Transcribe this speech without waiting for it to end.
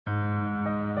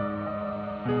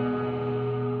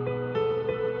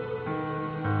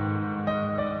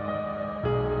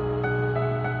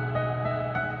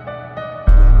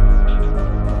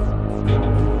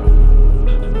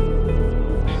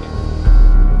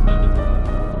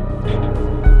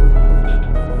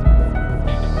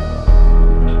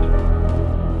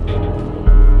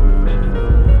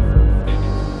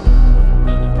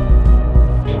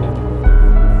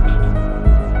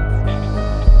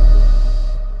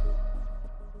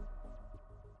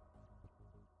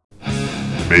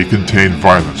May Contain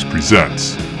Violence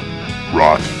presents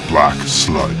Rot Black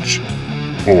Sludge,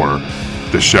 or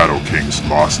The Shadow King's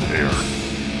Lost Heir.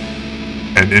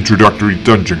 An introductory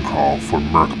dungeon crawl for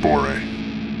Murkbore.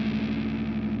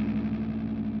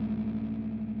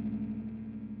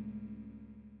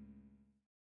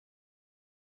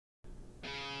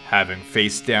 Having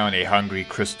faced down a hungry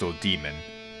crystal demon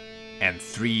and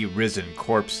 3 risen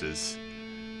corpses,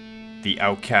 the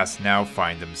outcasts now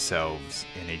find themselves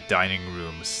in a dining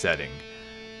room setting,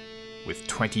 with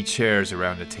 20 chairs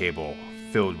around a table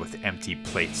filled with empty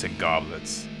plates and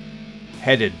goblets,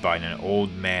 headed by an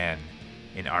old man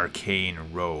in arcane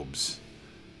robes.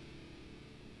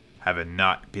 Having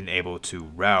not been able to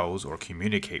rouse or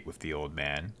communicate with the old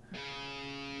man,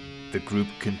 the group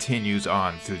continues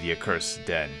on through the accursed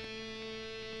den.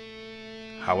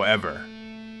 However,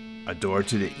 a door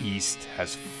to the east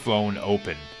has flown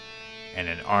open, and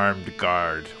an armed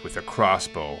guard with a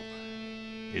crossbow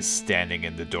is standing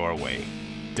in the doorway,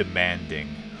 demanding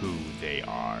who they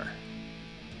are.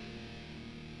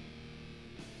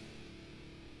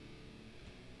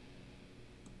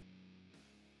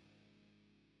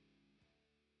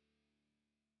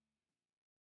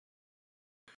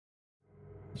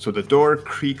 So the door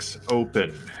creaks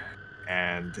open,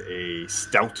 and a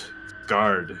stout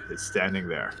guard is standing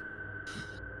there.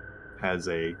 Has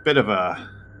a bit of a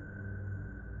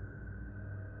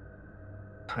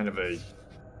kind of a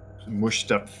mushed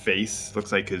up face.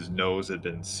 Looks like his nose had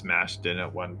been smashed in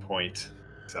at one point.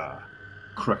 It's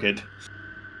crooked.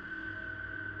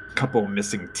 Couple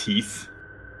missing teeth.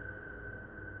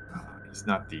 He's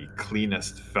not the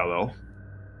cleanest fellow,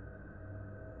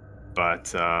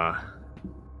 but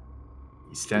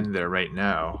he's standing there right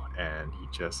now, and he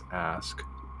just asks,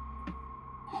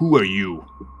 "Who are you?"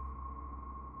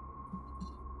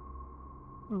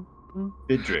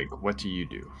 Vidrig, what do you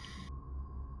do?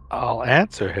 I'll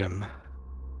answer him.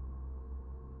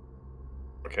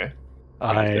 Okay.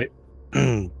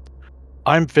 I'm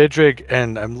Vidrig,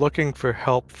 and I'm looking for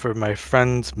help for my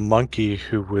friend's monkey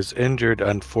who was injured,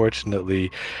 unfortunately,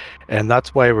 and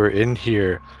that's why we're in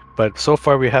here. But so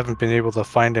far we haven't been able to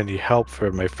find any help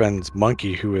for my friend's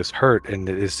monkey who is hurt and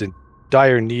is in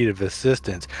dire need of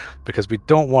assistance, because we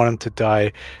don't want him to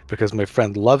die, because my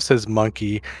friend loves his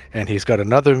monkey, and he's got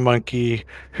another monkey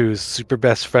who's super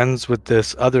best friends with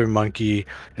this other monkey.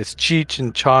 It's Cheech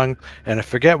and Chong, and I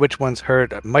forget which one's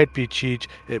hurt. It might be Cheech,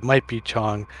 it might be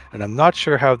Chong, and I'm not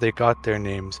sure how they got their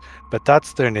names, but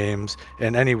that's their names.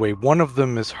 And anyway, one of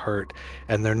them is hurt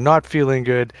and they're not feeling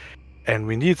good, and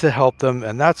we need to help them,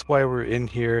 and that's why we're in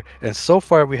here. And so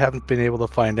far we haven't been able to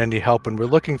find any help, and we're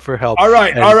looking for help. All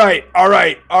right.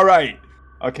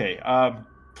 Okay,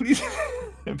 please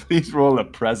please roll a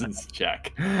presence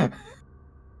check.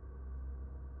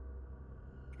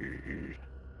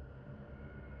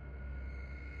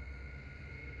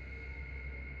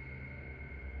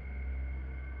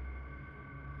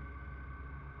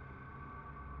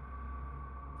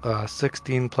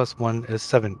 16 plus 1 is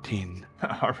 17.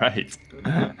 All right.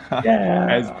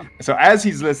 Yeah. As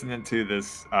he's listening to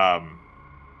this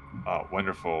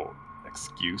wonderful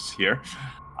excuse here,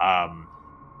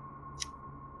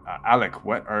 Alec,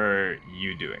 what are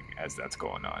you doing as that's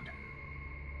going on?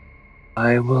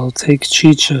 I will take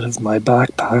Cheech out of my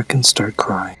backpack and start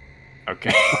crying.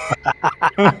 Okay.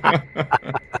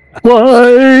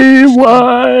 Why?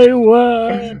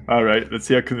 All right, let's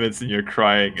see how convincing your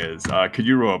crying is. Could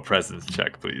you roll a presence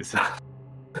check, please? I'm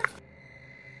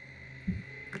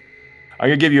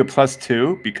going to give you a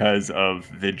 +2 because of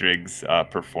Vidrig's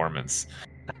performance.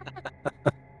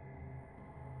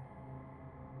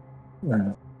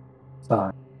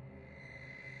 5.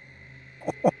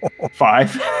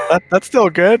 5? That's still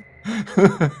good.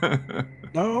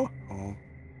 No? Oh,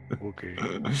 okay.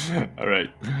 All right.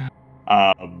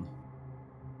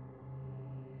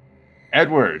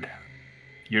 Edward,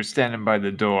 you're standing by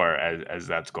the door as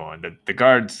that's going. The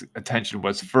guard's attention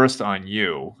was first on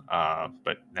you,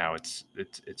 but now it's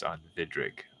on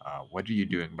Vidrig. What are you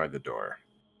doing by the door?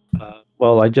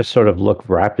 Well, I just sort of look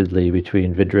rapidly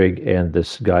between Vidrig and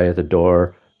this guy at the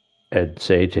door and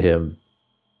say to him,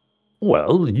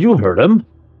 "Well, you heard him."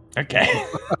 Okay.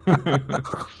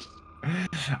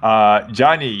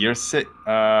 Johnny, you're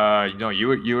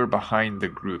you were behind the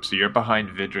group, so you're behind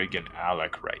Vidrig and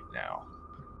Alec right now.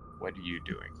 What are you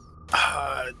doing?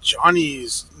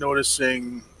 Johnny's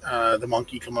noticing the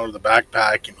monkey come out of the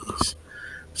backpack, and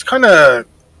he's kind of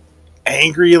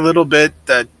angry a little bit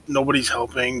that nobody's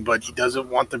helping, but he doesn't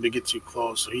want them to get too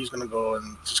close, so he's gonna go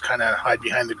and just kind of hide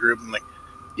behind the group and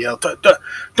yell,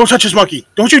 "Don't touch his monkey!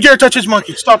 Don't you dare touch his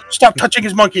monkey! Stop touching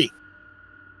his monkey!"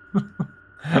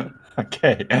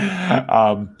 Okay.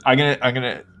 I'm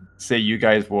gonna say you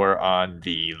guys were on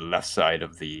the left side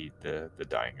of the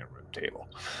dining room table.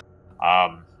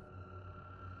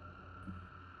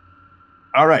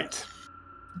 All right.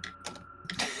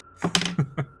 He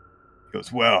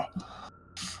goes, well.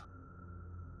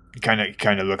 He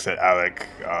kind of looks at Alec,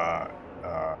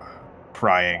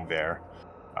 crying there,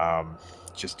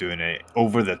 just doing a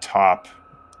over the top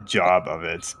job of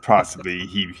it. Possibly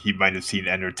he might have seen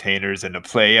entertainers in a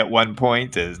play at one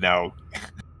point and is now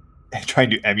trying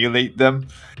to emulate them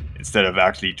instead of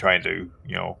actually trying to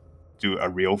do a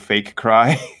real fake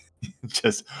cry.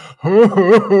 Just but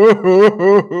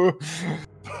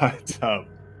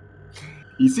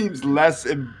he seems less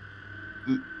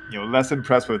less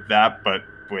impressed with that, but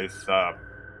with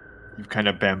you've kind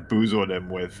of bamboozled him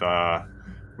with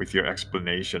your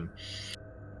explanation.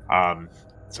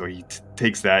 So he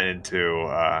takes that into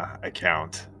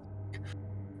account.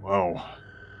 Whoa,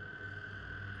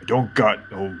 I don't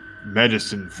got no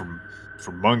medicine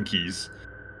for monkeys,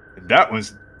 and that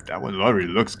one already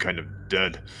looks kind of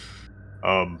dead.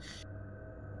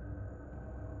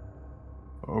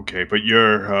 Okay, but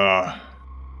you're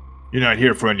not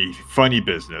here for any funny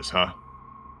business, huh?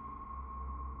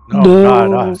 No,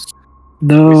 not us.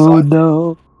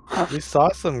 No. We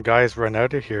saw some guys run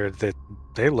out of here that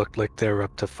they looked like they were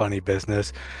up to funny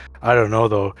business. I don't know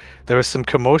though. There was some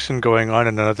commotion going on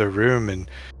in another room, and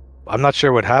I'm not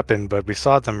sure what happened, but we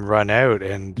saw them run out.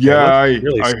 And I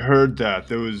heard that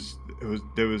there was I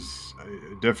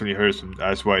definitely heard some.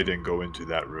 That's why I didn't go into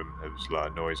that room. There was a lot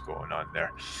of noise going on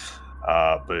there.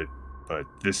 But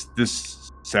this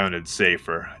sounded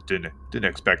safer. Didn't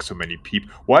expect so many people.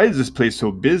 Why is this place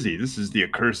so busy? This is the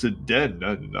accursed den.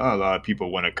 Not a lot of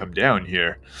people want to come down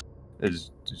here. It's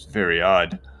very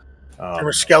odd. There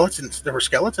were skeletons. The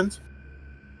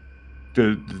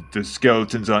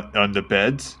skeletons on the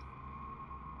beds.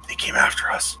 They came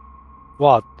after us.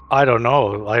 Well, I don't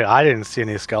know. I didn't see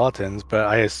any skeletons, but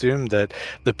I assume that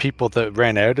the people that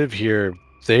ran out of here,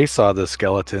 they saw the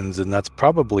skeletons, and that's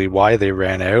probably why they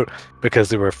ran out, because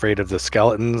they were afraid of the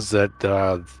skeletons that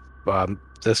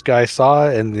this guy saw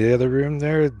in the other room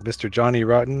there, Mr. Johnny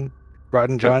Rotten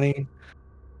Johnny.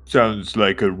 Sounds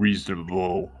like a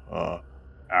reasonable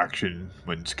action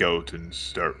when skeletons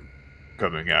start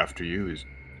coming after you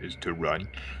is to run.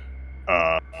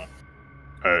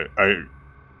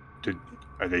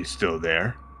 Are they still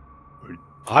there?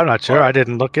 I'm not sure. I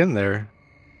didn't look in there.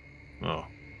 Oh.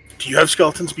 Do you have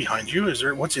skeletons behind you?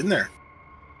 What's in there?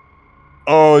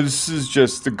 Oh, this is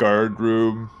just the guard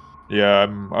room. Yeah,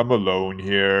 I'm alone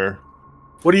here.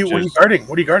 What are you guarding?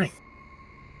 What are you guarding?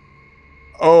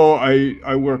 Oh,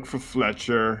 I work for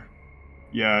Fletcher.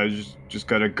 Yeah, I just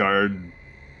gotta guard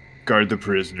the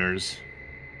prisoners.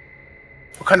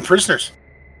 What kind of prisoners?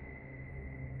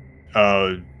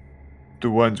 The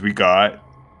ones we got.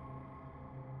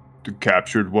 The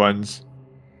captured ones.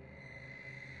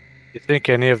 You think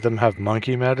any of them have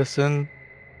monkey medicine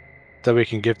that we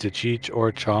can give to Cheech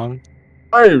or Chong?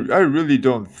 I really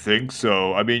don't think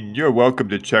so. I mean, you're welcome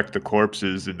to check the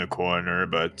corpses in the corner,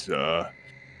 but the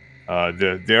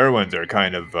other ones are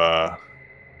kind of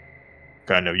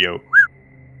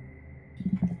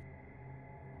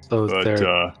So but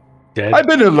they're dead. I've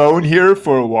been alone here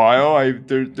for a while.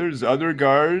 There's other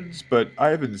guards, but I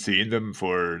haven't seen them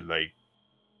for like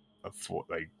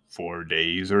 4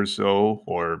 days or so,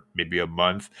 or maybe a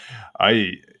month.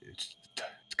 It's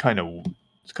kind of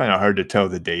hard to tell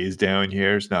the days down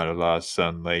here. It's not a lot of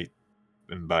sunlight,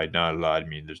 and by not a lot, I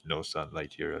mean there's no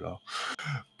sunlight here at all.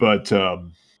 But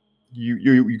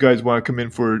you guys want to come in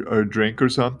for a drink or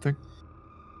something?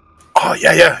 Oh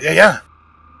yeah.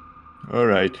 All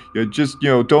right. Just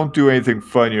don't do anything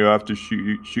funny, or I have to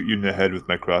shoot you in the head with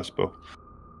my crossbow.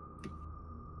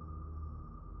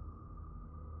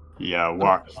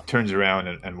 Yeah, turns around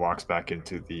and walks back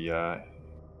into the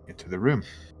room.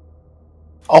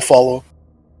 I'll follow.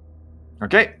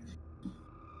 Okay.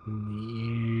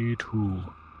 Me too.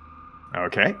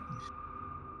 Okay.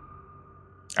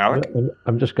 Alec?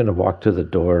 I'm just going to walk to the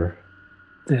door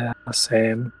Yeah,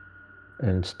 same.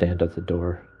 and stand at the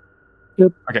door.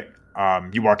 Okay.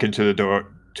 You walk into the door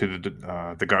to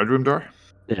the guard room door?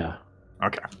 Yeah.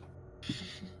 Okay.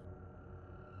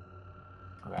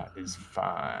 That is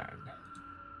fine.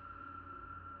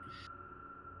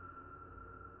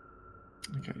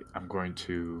 Okay, I'm going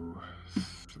to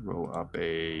throw up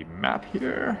a map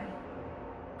here.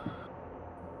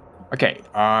 Okay,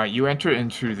 you enter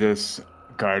into this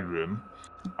guard room.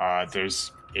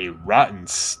 There's a rotten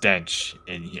stench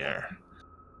in here.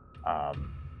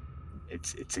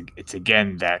 It's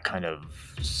again that kind of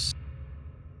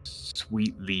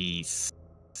sweetly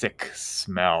thick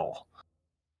smell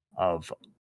of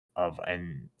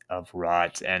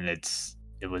rot, and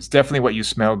it was definitely what you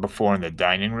smelled before in the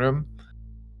dining room.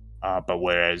 But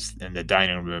whereas in the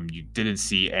dining room you didn't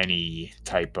see any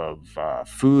type of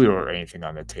food or anything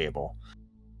on the table,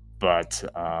 but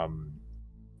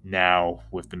now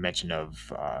with the mention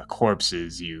of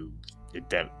corpses, it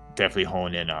definitely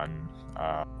hone in on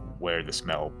where the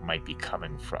smell might be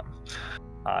coming from.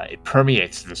 It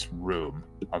permeates this room,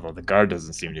 although the guard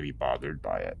doesn't seem to be bothered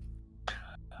by it.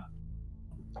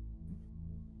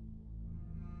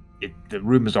 The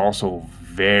room is also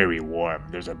very warm.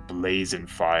 There's a blazing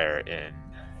fire in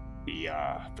the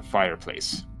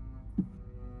fireplace,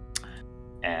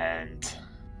 and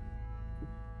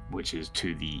which is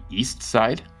to the east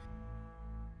side.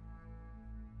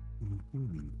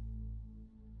 Mm-hmm.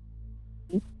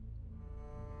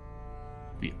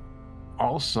 We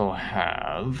also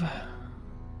have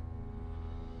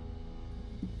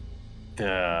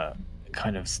the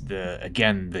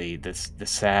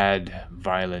sad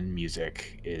violin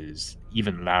music is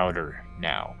even louder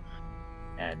now,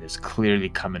 and is clearly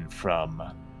coming from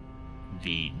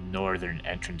the northern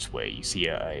entranceway. You see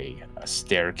a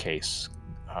staircase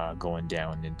going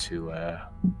down into a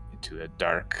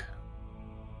dark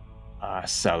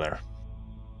cellar.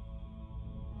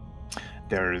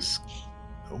 There's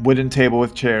a wooden table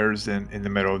with chairs in the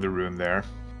middle of the room there,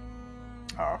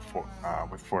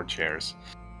 with 4 chairs.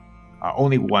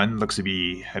 Only one looks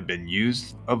to have been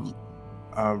used of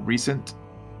recently.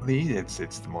 It's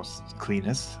the most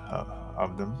cleanest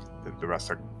of them. The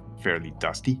rest are fairly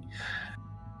dusty.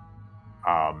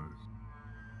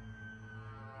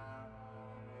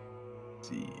 Let's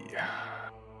see.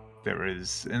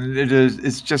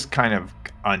 It's just kind of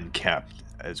unkept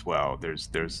as well. There's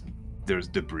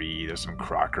debris. There's some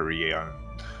crockery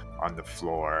on the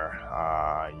floor.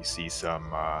 You see some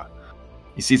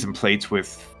plates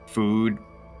with food,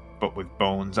 but with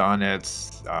bones on it.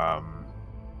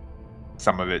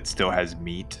 Some of it still has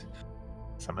meat.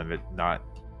 Some of it not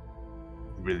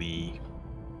really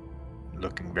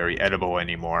looking very edible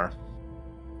anymore.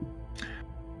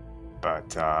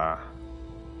 But yeah,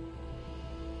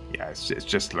 it's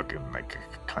just looking like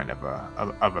kind of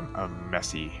a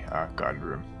messy guard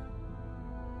room.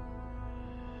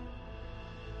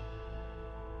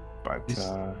 But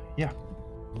yeah.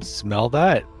 Smell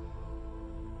that?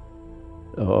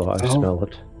 Oh, I smell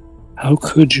it. How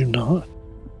could you not?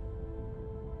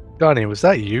 Johnny, was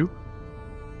that you?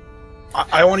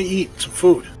 I want to eat some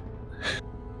food.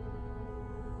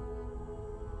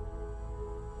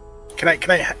 Can I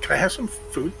have some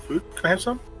food? Can I have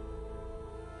some?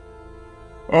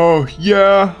 Oh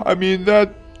yeah, I mean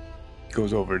that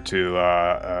goes over to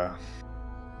a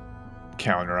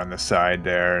counter on the side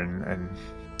there and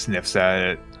sniffs at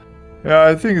it. Yeah,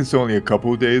 I think it's only a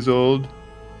couple days old.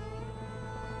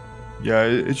 Yeah,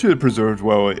 it should have preserved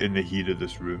well in the heat of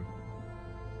this room.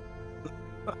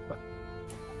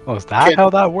 Oh, is that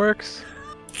how that works?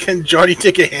 Can Johnny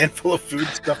take a handful of food,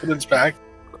 stuff it in his bag?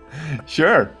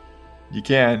 Sure, you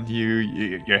can.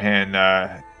 Your hand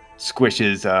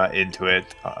squishes into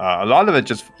it. A lot of it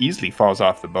just easily falls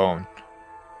off the bone,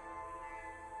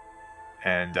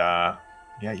 and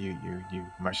yeah, you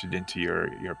mush it into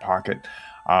your pocket.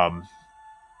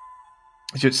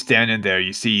 Just standing there,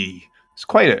 you see there's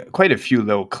quite a few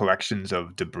little collections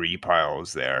of debris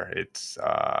piles there. It's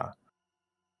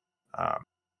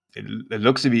it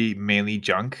looks to be mainly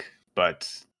junk, but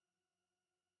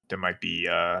there might be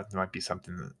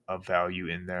something of value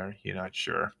in there. You're not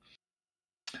sure.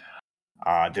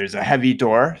 There's a heavy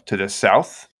door to the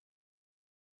south,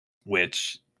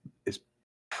 which is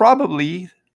probably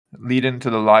leading to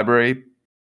the library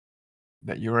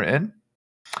that you were in.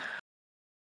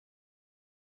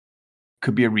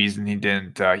 Could be a reason he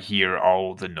didn't hear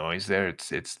all the noise there.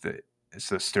 It's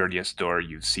the sturdiest door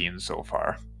you've seen so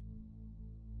far.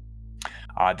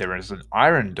 There is an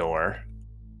iron door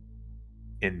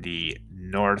in the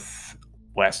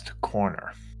northwest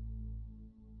corner.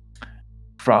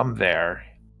 From there,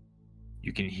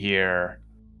 you can hear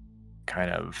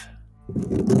kind of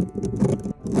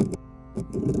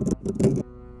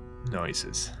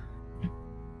noises.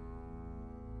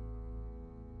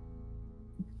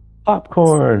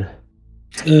 Popcorn.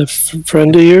 A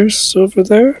friend of yours over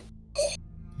there?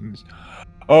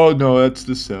 Oh no, that's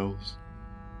the cells.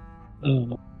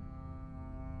 Oh.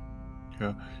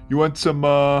 Yeah. You want some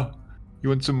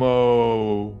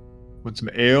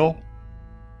ale?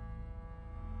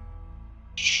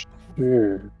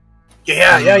 Sure.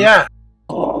 Yeah.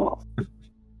 Oh.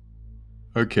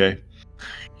 Okay.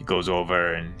 He goes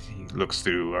over and he looks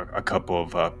through a couple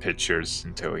of pictures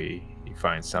until he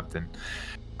finds something.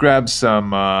 grabs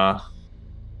some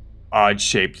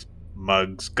odd-shaped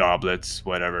mugs, goblets,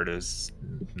 whatever it is.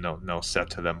 No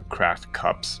set to them. Cracked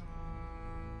cups.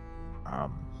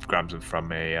 Grabs them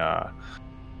from a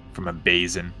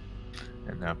basin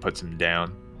and puts them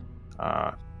down.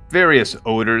 Various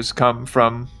odors come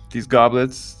from these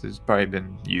goblets. There's probably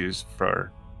been used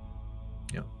for,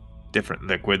 different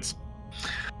liquids.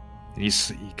 And he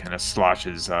kind of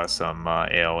sloshes some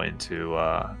ale into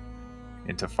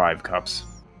 5 cups.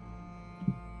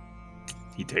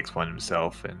 He takes one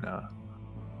himself and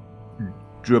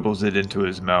dribbles it into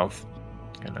his mouth.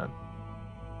 Kind of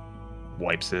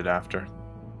wipes it after.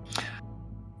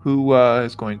 Who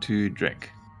is going to drink?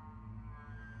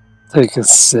 Take a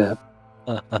sip.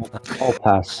 I'll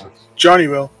pass. Johnny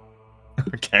will.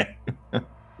 Okay.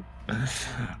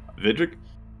 Vidric?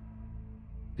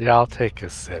 Yeah, I'll take a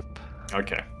sip.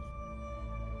 Okay.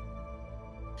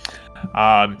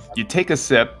 You take a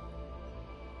sip.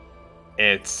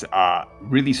 It's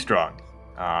really strong.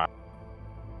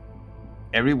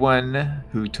 Everyone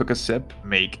who took a sip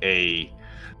make a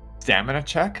stamina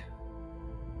check.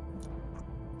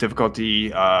 Difficulty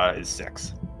is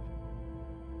 6.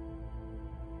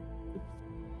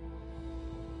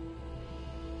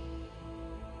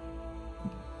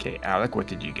 Okay, Alec, what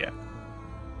did you get?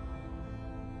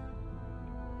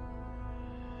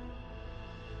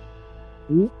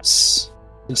 Oops.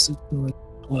 This is like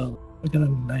 12. I got a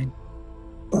 9.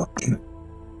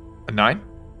 A 9?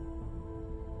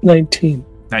 19.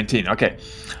 19, okay.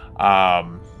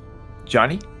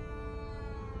 Johnny?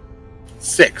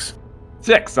 6.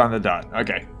 6 on the dot,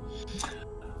 okay.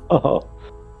 Oh,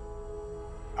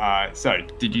 Sorry,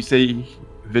 did you say,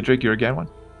 Vidric, you're again one?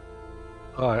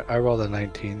 Oh, I rolled a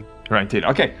 19. 19,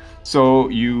 okay. So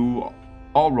you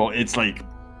all roll. It's like,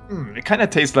 it kind of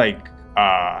tastes like,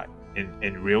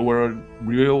 in real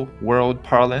world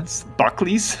parlance,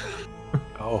 Buckley's.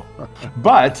 Oh.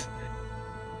 But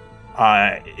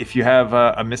if you have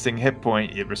a missing hit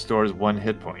point, it restores 1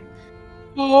 hit point.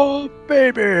 Oh,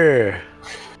 baby!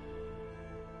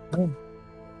 I'm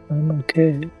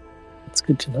okay. That's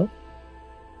good to know.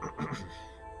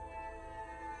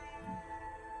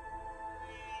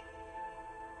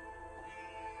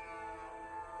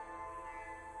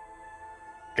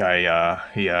 Guy,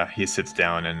 he sits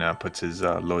down and puts his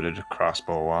loaded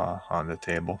crossbow on the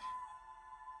table.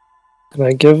 Can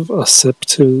I give a sip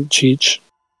to Cheech?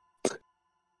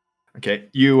 Okay,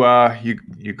 you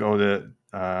go to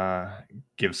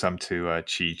give some to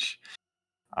Cheech.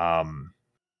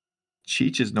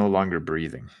 Cheech is no longer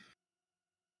breathing.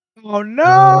 Oh, no!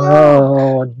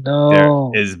 Oh, no.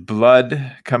 There is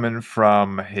blood coming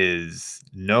from his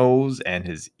nose and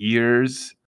his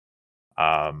ears.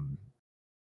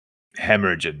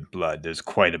 Hemorrhaging blood. There's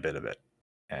quite a bit of it,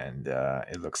 and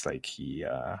it looks like he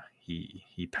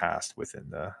passed within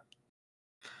the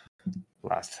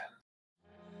last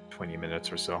 20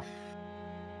 minutes or so.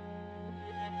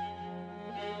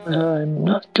 I'm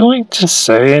not going to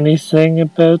say anything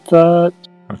about that.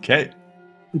 Okay.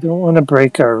 We don't want to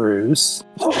break our ruse.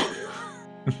 You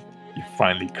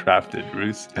finally crafted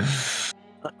ruse.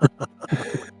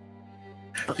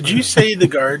 Did you say the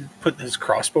guard put his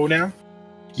crossbow down?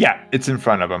 Yeah, it's in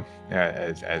front of him.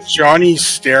 As Johnny's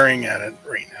staring at it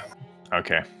right now.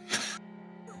 Okay.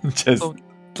 Just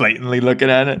blatantly looking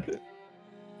at it.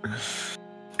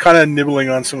 Kind of nibbling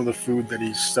on some of the food that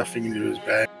he's stuffing into his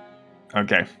bag.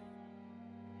 Okay.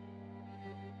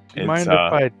 Do you mind if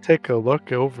I take a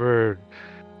look over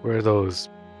where those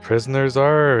prisoners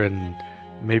are, and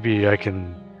maybe I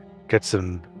can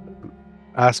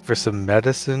ask for some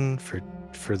medicine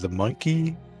for the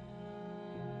monkey?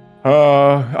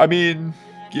 I mean,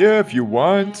 yeah, if you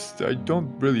want. I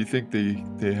don't really think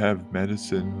they have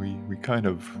medicine. We kind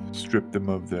of stripped them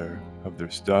of their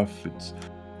stuff. It's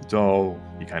all.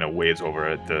 He kind of waves over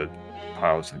at the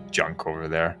piles of junk over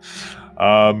there.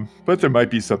 But there might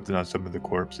be something on some of the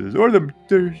corpses, or they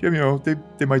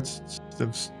might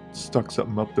have stuck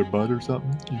something up their butt or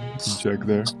something. You can check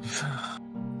there.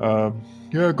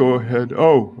 Yeah, go ahead.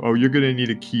 Oh, you're gonna need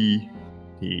a key.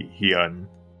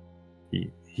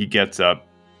 He gets up,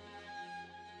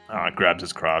 grabs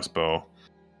his crossbow,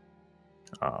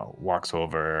 walks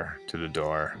over to the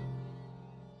door,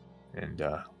 and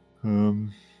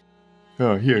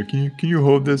oh, here, can you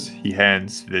hold this? He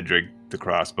hands Vidric the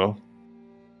crossbow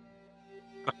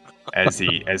as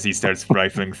he starts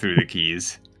rifling through the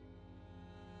keys.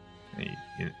 He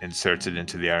inserts it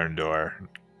into the iron door,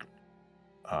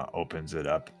 opens it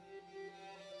up.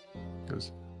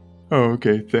 Goes, oh,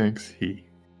 okay, thanks. He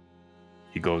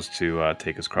goes to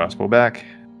take his crossbow back.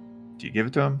 Do you give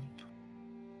it to him?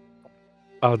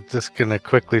 I'm just gonna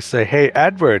quickly say, "Hey,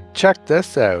 Edward, check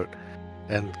this out,"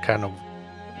 and kind of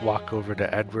walk over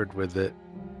to Edward with it.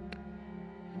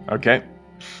 Okay.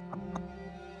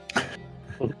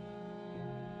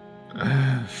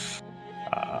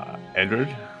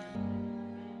 Edward?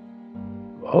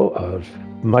 Oh, a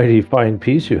mighty fine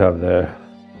piece you have there.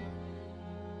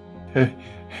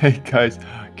 Hey guys,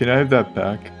 can I have that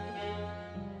back?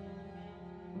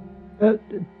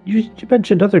 You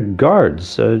mentioned other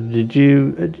guards. Did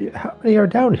you? How many are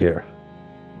down here?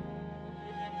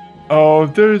 Oh,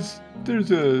 there's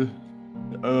a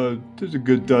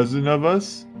good dozen of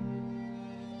us.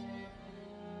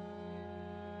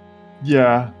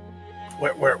 Yeah.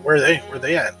 Where are they? Where are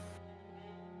they at?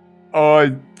 Oh,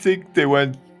 I think they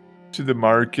went to the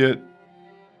market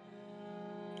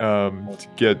to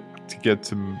get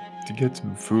some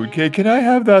food. Okay, can I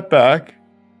have that back?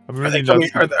 I'm Are they really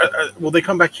coming? Will they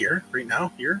come back here right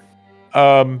now? Here?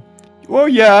 Well,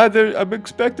 yeah, I'm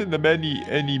expecting them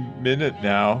any minute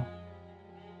now.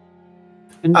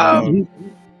 And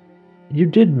you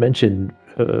did mention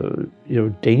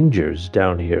dangers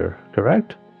down here,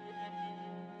 correct?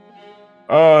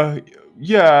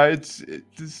 Yeah,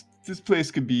 this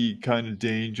place could be kind of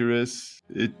dangerous.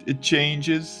 It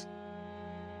changes.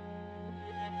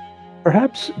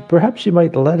 Perhaps you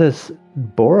might let us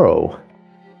borrow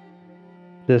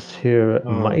this here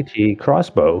mighty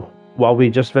crossbow while we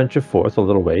just venture forth a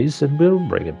little ways, and we'll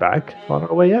bring it back on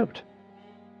our way out.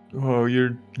 Oh,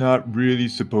 you're not really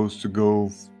supposed to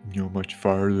go, much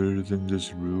farther than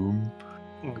this room.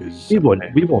 We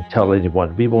won't tell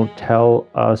anyone. We won't tell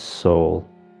a soul.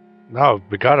 No,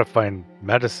 we gotta find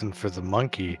medicine for the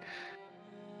monkey.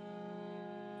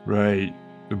 Right,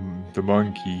 the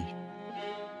monkey.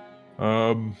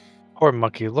 Poor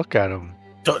monkey, look at him.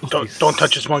 Don't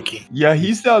touch his monkey. Yeah,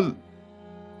 he's not.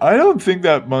 I don't think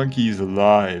that monkey's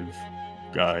alive,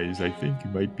 guys. I think you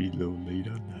might be a little late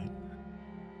on that.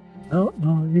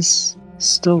 No, he's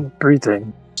still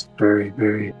breathing. Just very,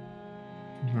 very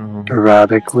Um,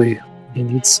 erratically. He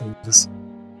needs some medicine.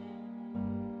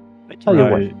 I tell you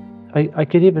what, right. I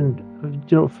could even,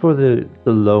 for the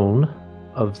loan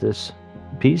of this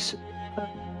piece,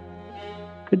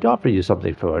 could offer you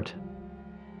something for it.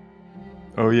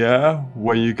 Oh yeah,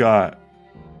 what you got?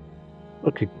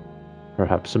 Okay,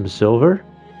 perhaps some silver.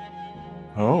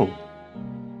 Oh.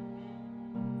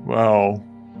 Well.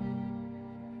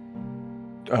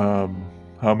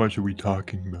 How much are we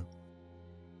talking about?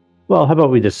 Well, how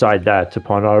about we decide that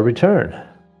upon our return?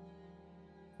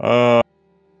 How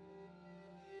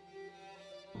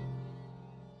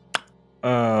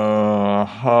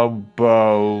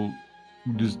about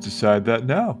we just decide that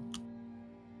now?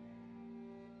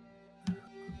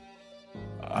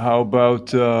 How about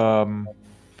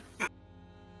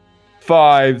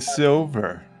 5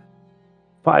 silver?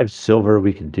 5 silver,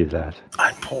 we can do that.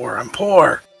 I'm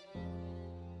poor.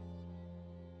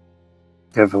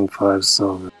 Give him 5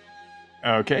 silver.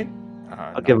 Okay.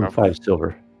 I'll give him 5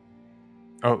 silver.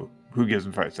 Oh, who gives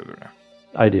him 5 silver now?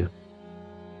 I do.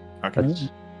 Okay. That's-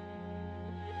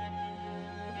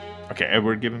 Okay,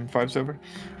 Edward give him 5 silver?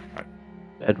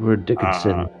 Edward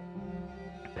Dickinson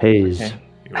pays. Okay.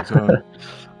 He goes,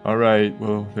 all right,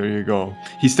 well, there you go.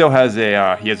 He still has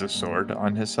a sword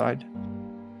on his side.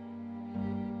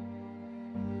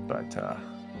 But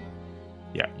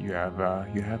yeah, you have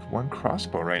 1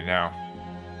 crossbow right now.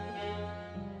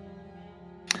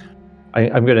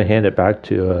 I'm going to hand it back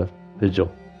to Vigil.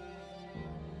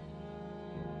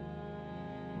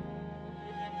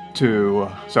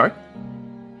 Sorry?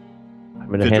 I'm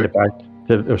going to hand it back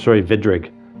to,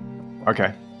 Vidrig.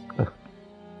 Okay.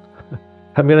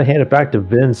 I'm going to hand it back to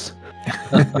Vince.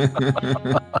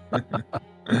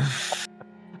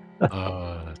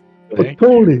 Thank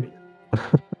Tony.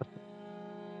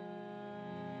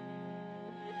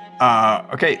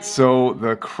 Okay, so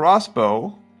the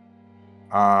crossbow,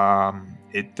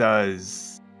 it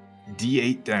does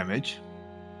D8 damage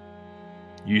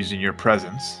using your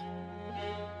presence.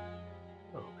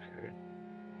 Okay.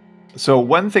 So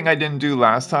one thing I didn't do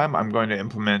last time, I'm going to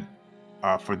implement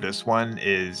for this one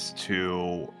is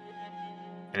to,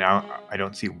 and I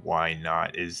don't see why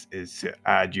not, is to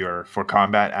add for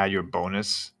combat, add your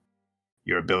bonus,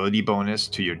 your ability bonus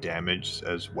to your damage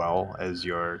as well as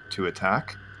your to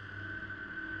attack.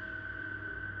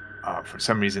 For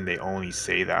some reason, they only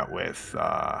say that with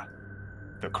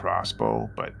the crossbow,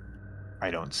 but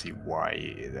I don't see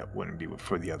why that wouldn't be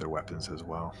for the other weapons as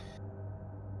well.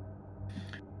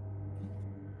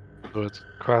 So it's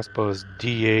crossbow is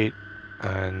D8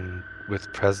 and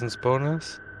with presence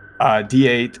bonus?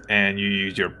 D8, and you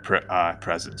use your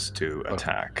presence to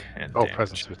attack. And Oh, damage.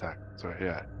 presence to attack. Sorry,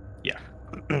 yeah. Yeah.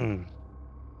 and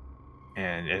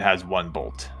it has one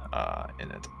bolt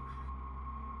in it.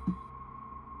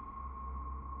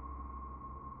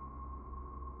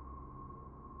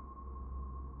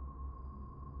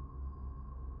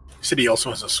 You said he also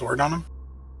has a sword on him?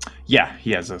 Yeah,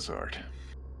 he has a sword.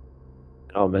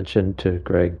 I'll mention to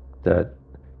Greg that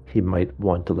he might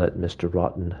want to let Mr.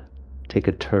 Rotten take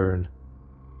a turn.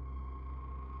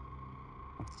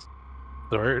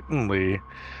 Certainly.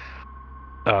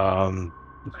 When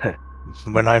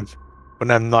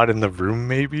I'm not in the room,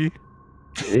 maybe.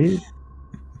 Eh?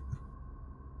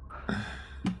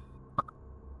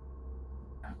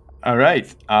 All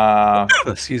right.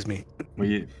 Excuse me. What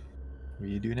do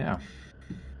you do now?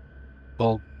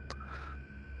 Well,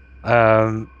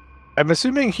 I'm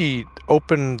assuming he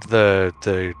opened the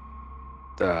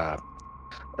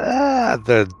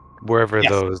wherever Yes.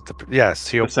 those. Yes,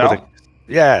 he The opened. cell?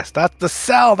 Yes, that's the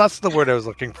cell. That's the word I was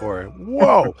looking for.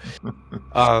 Whoa.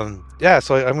 Yeah.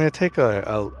 So I'm gonna take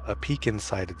a peek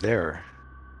inside there.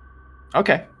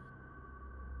 Okay.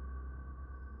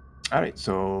 All right,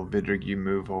 so Vidrig, you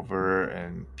move over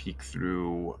and peek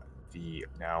through the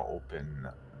now open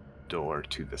door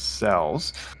to the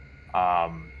cells.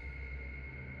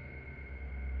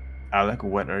 Alec,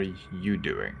 what are you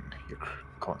doing? You're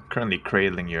currently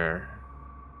cradling your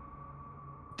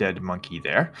dead monkey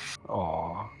there.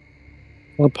 Aw.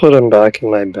 I'll put him back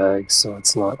in my bag so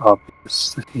it's not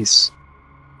obvious that he's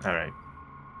All right.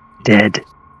 dead.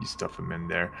 You stuff him in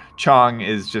there. Chong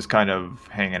is just kind of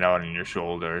hanging out on your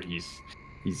shoulder. He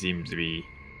seems to be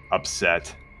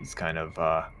upset. He's kind of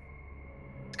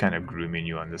grooming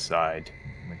you on the side,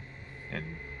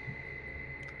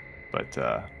 but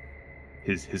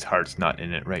his heart's not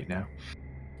in it right now.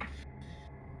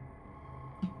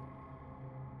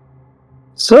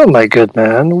 So, my good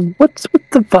man, what's with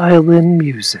the violin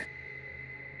music?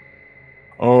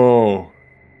 Oh,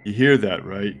 you hear that,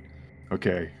 right?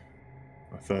 Okay.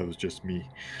 I thought it was just me.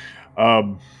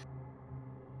 Yeah,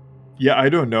 I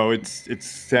don't know. It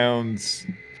sounds.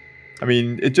 I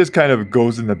mean, it just kind of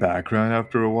goes in the background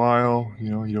after a while.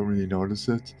 You know, you don't really notice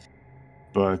it.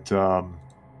 But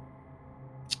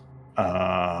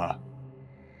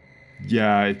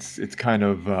yeah, it's kind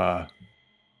of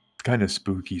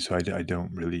spooky. So I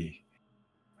don't really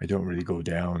go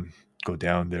down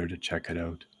there to check it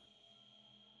out.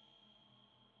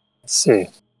 Let's see.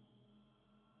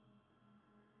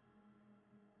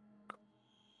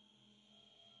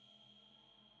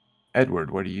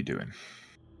 Edward, what are you doing?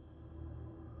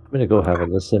 I'm gonna go have a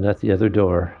listen at the other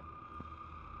door.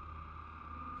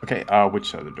 Okay,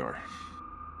 which other door?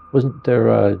 Wasn't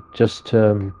there just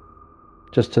to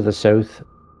the south,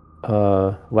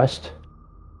 west?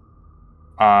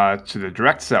 To the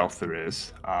direct south there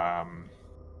is.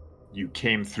 You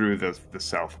came through the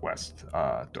southwest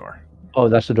door. Oh,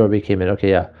 that's the door we came in. Okay,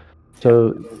 yeah.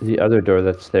 So the other door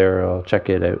that's there, I'll check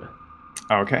it out.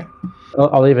 Okay.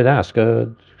 I'll even ask.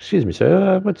 Excuse me,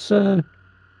 sir. What's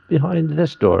behind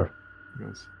this door? He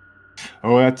goes,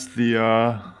 oh, that's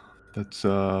the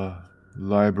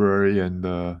library and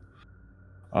the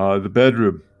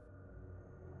bedroom.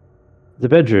 The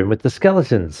bedroom with the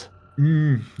skeletons.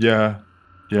 Yeah.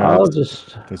 I'll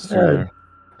just. That's through there.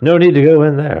 No need to go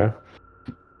in there.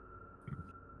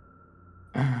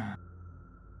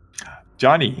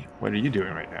 Johnny, what are you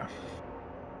doing right now?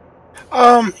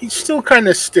 He's still kind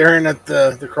of staring at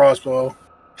the crossbow.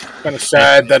 Kind of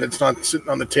sad that it's not sitting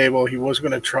on the table. He was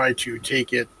going to try to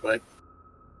take it, but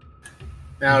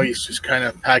now he's just kind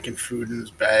of packing food in his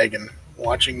bag and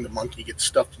watching the monkey get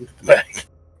stuffed into the bag.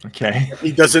 Okay.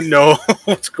 He doesn't know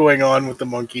what's going on with the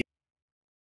monkey.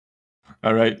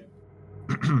 All right.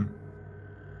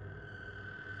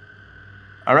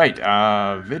 All right,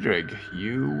 Vidrig,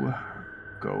 you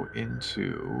go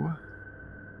into.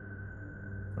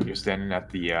 When you're standing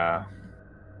at the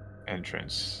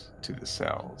entrance to the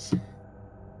cells.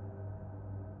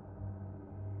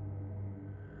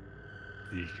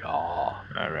 Yeah.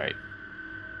 All right.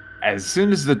 As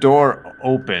soon as the door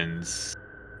opens,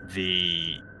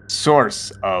 the source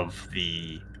of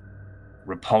the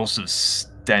repulsive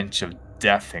stench of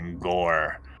death and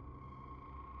gore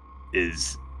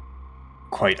is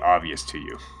quite obvious to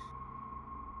you.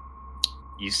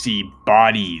 You see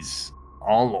bodies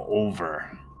all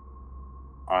over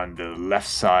on the left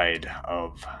side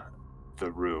of the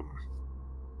room.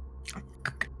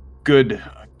 Good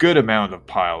amount of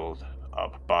piled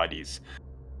up bodies.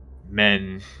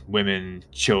 Men, women,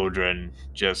 children,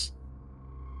 just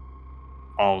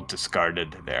all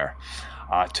discarded there.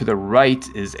 To the right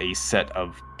is a set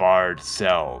of barred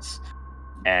cells,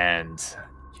 and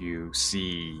you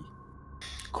see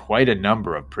quite a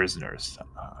number of prisoners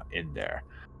in there.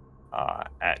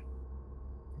 At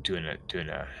doing a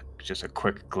just a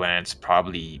quick glance,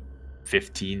 probably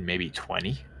 15, maybe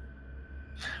 20,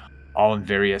 all in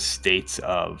various states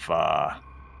of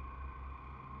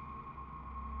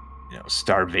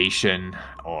starvation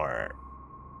or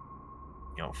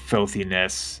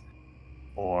filthiness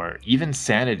or even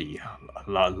sanity.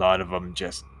 A lot of them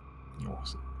just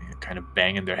kind of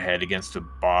banging their head against the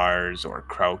bars or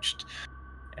crouched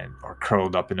or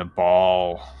curled up in a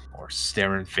ball or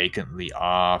staring vacantly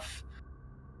off.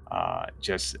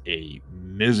 Just a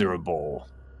miserable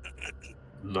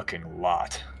looking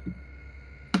lot.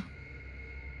 And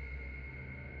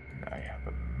I have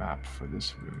a map for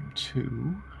this room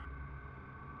too.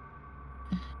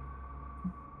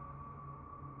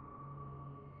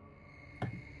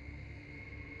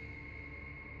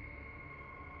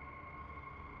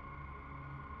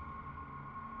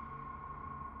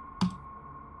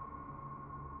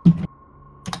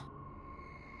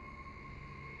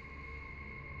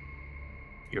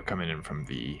 You're coming in from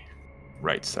the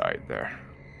right side there.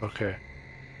 Okay.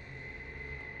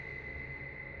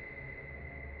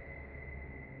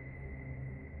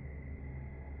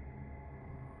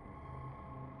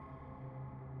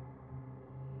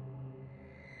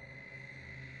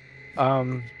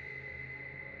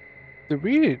 Do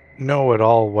we know at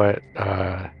all what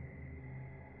oh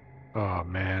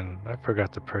man, I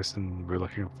forgot the person we're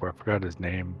looking for. I forgot his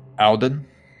name. Alden?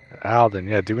 Alden,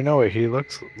 yeah. Do we know what he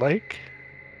looks like?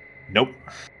 Nope.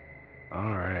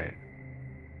 All right.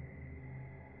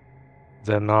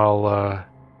 Then I'll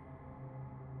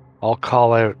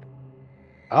call out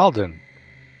Alden.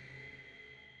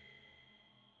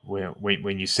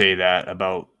 When you say that,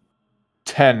 about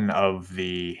 10 of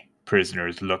the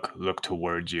prisoners look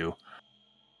towards you.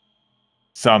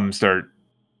 Some start,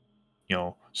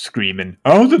 screaming,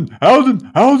 "Alden,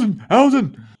 Alden, Alden,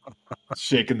 Alden!"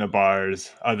 shaking the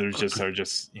bars. Others are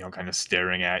just kind of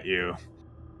staring at you.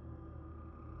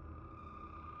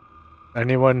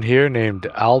 Anyone here named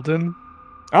Alden?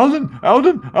 Alden,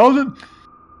 Alden, Alden!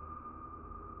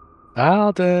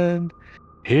 Alden!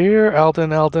 Here,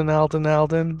 Alden, Alden, Alden,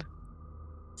 Alden.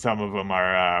 Some of them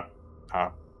are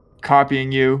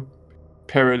copying you,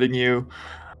 parroting you,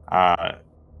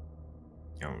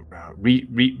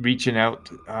 reaching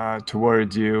out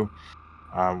towards you.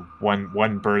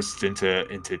 One bursts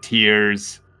into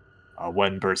tears.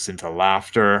 One bursts into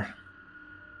laughter.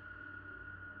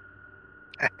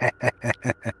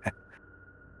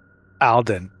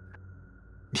 Alden.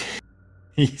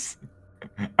 He's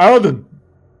Alden.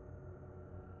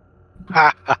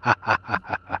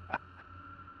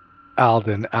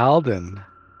 Alden, Alden.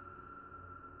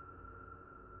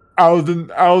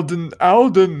 Alden, Alden,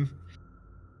 Alden.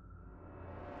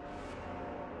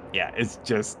 Yeah, it's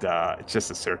just a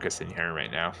circus in here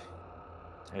right now.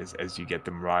 As you get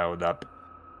them riled up.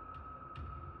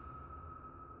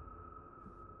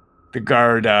 The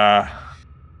guard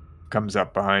comes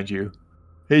up behind you.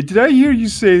 Hey, did I hear you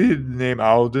say the name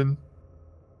Alden?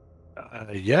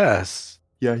 Yes.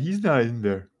 Yeah, he's not in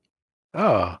there.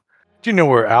 Oh. Do you know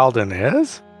where Alden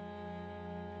is?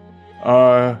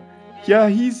 Yeah,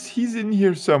 he's in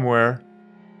here somewhere.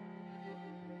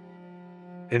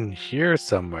 In here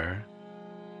somewhere.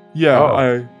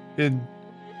 Yeah,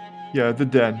 the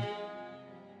den.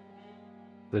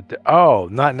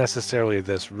 Not necessarily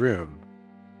this room.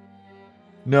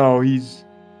 No, he's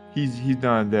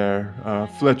not there.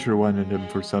 Fletcher wanted him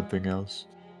for something else.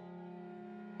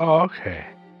 Oh, okay.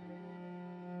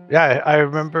 Yeah, I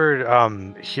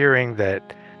remember hearing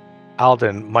that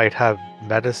Alden might have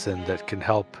medicine that can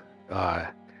help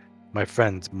my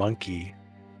friend's monkey.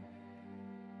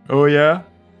 Oh, yeah?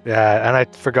 Yeah, and I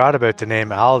forgot about the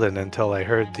name Alden until I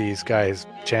heard these guys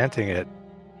chanting it.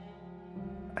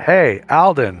 Hey,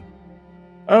 Alden!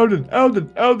 Alden,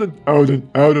 Alden, Alden, Alden,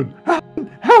 Alden, Alden,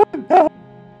 Alden, Alden.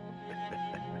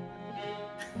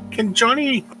 Can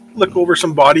Johnny look over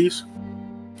some bodies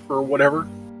or whatever?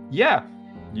 Yeah.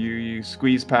 You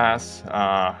squeeze past.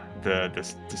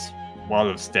 This wall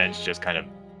of stench just kind of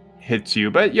hits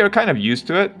you, but you're kind of used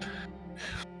to it.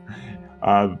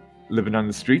 Living on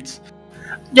the streets.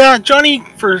 Yeah, Johnny,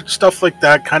 for stuff like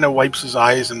that, kind of wipes his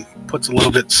eyes and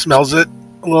smells it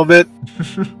a little bit.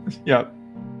 Yeah.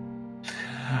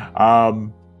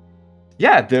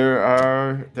 Yeah, there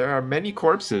are many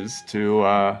corpses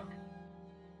to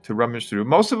rummage through.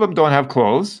 Most of them don't have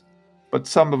clothes, but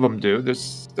some of them do. There's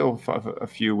still a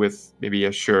few with maybe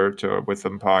a shirt or with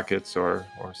some pockets or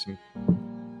some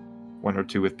one or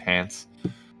two with pants.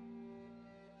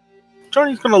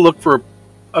 Johnny's gonna look for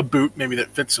a boot maybe that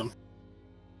fits him.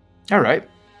 All right.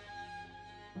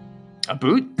 A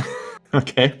boot?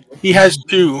 Okay. He has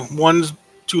two. One's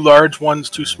too large, one's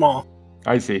too small.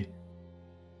 I see.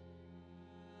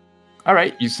 All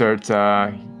right, you start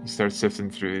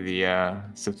sifting through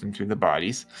the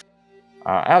bodies.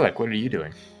 Alec, what are you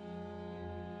doing?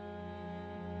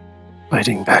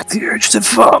 Fighting back the urge to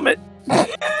vomit.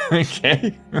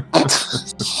 Okay.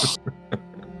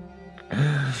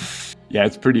 Yeah,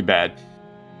 it's pretty bad.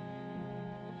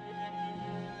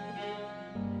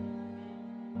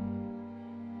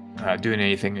 Doing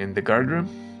anything in the guard room?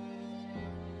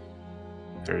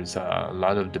 There's a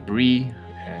lot of debris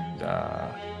and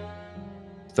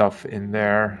stuff in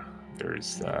there.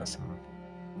 There's some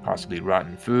possibly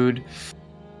rotten food.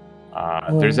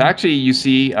 There's actually, you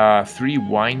see, 3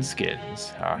 wineskins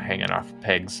hanging off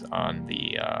pegs on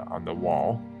the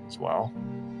wall as well.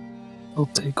 I'll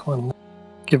take one.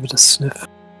 Give it a sniff.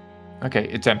 Okay,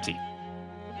 it's empty.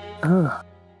 Ah.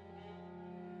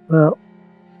 Well,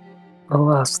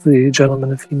 I'll ask the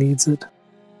gentleman if he needs it.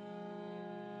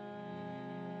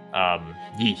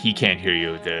 He can't hear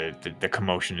you. The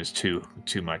commotion is too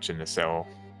much in the cell.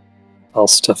 I'll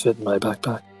stuff it in my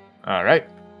backpack. All right.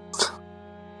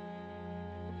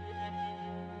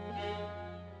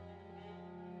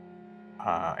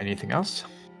 Anything else?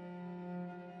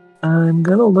 I'm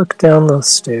gonna look down those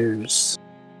stairs.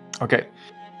 Okay.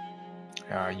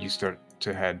 You start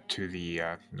to head to the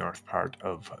north part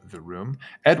of the room.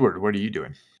 Edward, what are you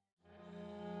doing?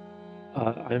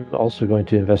 I'm also going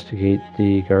to investigate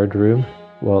the guard room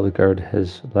while the guard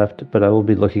has left, but I will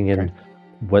be looking in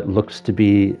what looks to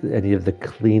be any of the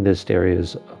cleanest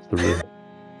areas of the room.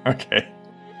 Okay.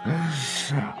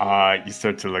 You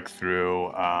start to look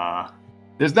through.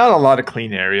 There's not a lot of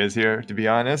clean areas here, to be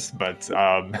honest, but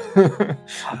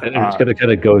And I'm just going to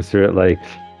kind of go through it like,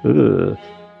 ugh,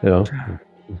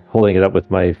 holding it up with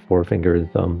my forefinger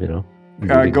and thumb,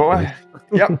 go ahead.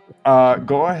 Yep.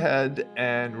 Go ahead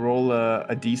and roll a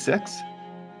d6.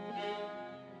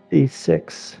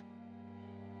 D6.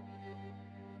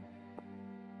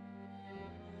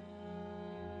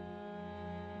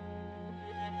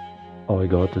 Oh, I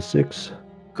got to 6.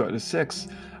 Go to 6.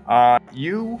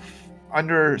 You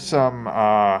under some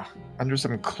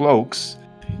cloaks,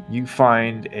 you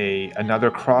find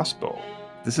another crossbow.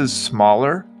 This is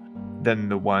smaller than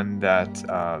the one that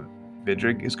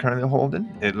Vidrig is currently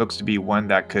holding. It looks to be one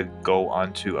that could go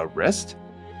onto a wrist.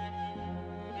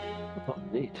 Oh,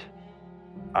 neat.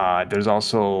 There's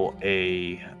also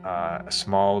a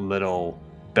small little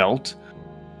belt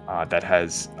that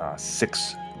has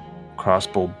 6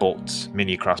 crossbow bolts,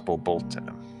 mini crossbow bolts in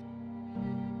them.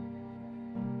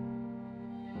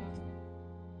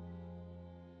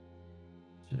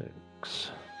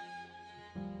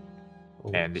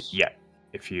 And yeah,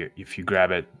 if you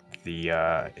grab it,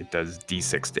 it does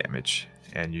d6 damage,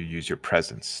 and you use your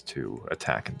presence to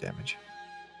attack and damage.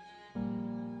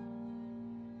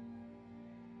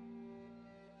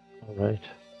 All right.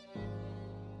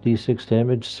 D6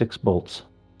 damage, 6 bolts.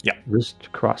 Yeah.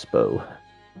 Wrist crossbow.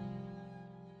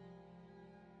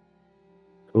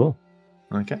 Cool.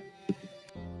 Okay.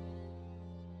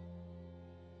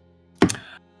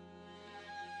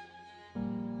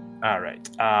 All right,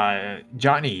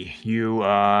 Johnny, you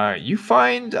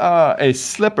find a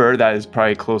slipper that is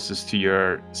probably closest to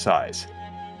your size.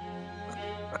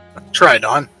 Try it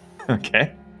on.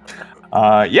 Okay.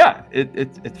 Yeah,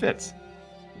 it fits.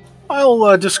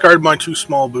 I'll discard my too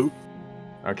small boot.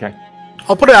 Okay.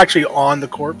 I'll put it actually on the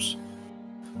corpse.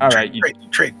 All right.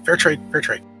 Fair trade.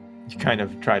 You kind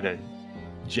of try to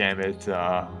jam it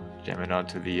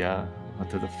onto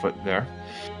the foot there.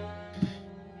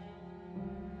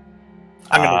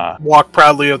 I'm gonna walk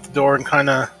proudly out the door and kind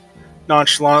of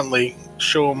nonchalantly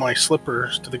show my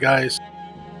slippers to the guys.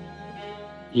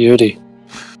 Beauty.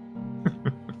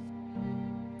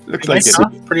 Looks Pretty like nice, it. huh?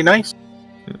 Pretty nice.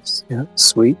 Yeah,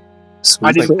 sweet.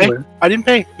 I didn't pay. footwear. I didn't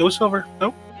pay. No silver.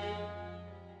 Nope.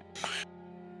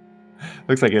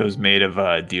 Looks like it was made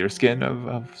of deer skin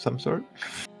of some sort.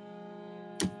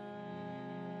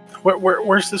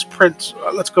 Where's this print?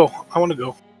 Let's go. I want to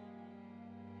go.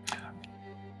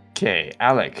 Okay,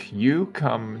 Alec, you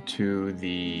come to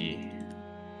the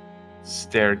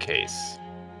staircase.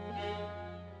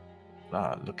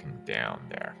 Looking down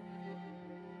there.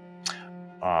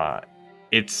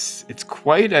 It's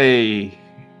quite a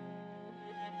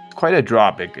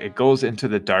drop. It goes into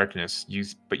the darkness.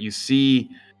 But you see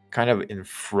kind of in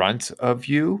front of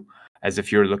you, as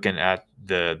if you're looking at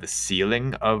the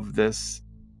ceiling of this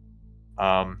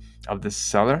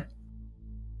cellar.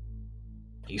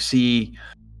 You see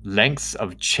lengths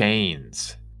of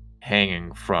chains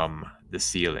hanging from the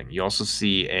ceiling. You also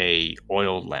see a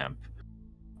oil lamp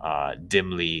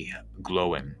dimly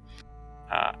glowing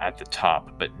at the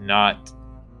top, but not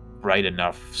bright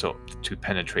enough so to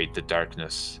penetrate the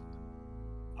darkness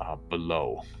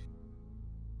below.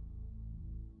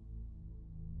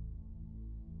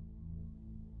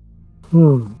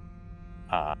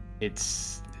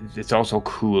 It's also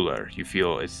cooler. You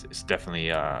feel it's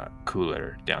definitely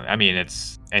cooler down. I mean,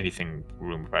 it's anything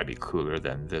room would probably be cooler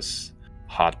than this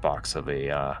hot box of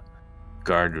a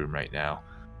guard room right now.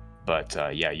 But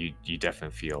yeah, you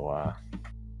definitely feel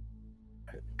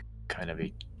kind of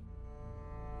a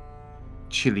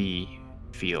chilly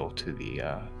feel to the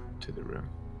room.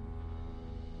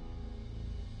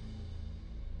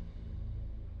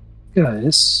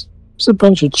 Guys, there's a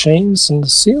bunch of chains in the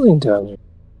ceiling down here.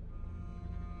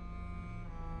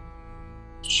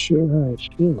 Sure how I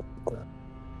feel about that.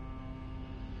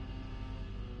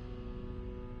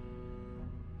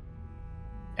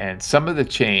 And some of the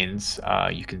chains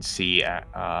you can see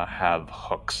have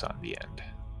hooks on the end.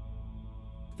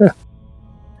 Yeah.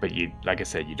 But you, like I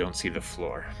said, you don't see the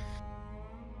floor.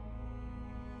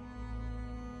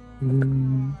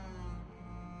 I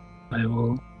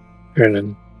will turn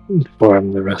and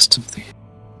inform the rest of the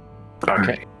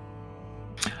Okay.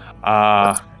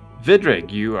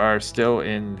 Vidrig, you are still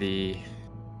in the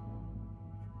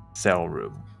cell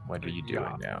room. What are you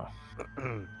doing now?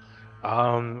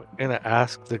 Gonna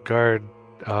ask the guard,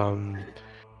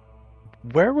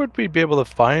 where would we be able to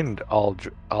find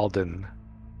Alden?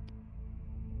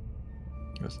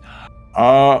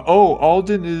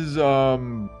 Alden is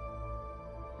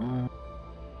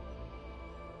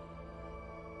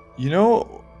you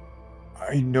know,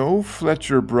 I know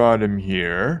Fletcher brought him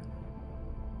here,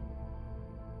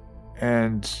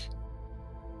 and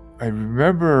I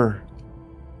remember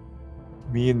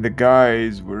me and the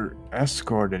guys were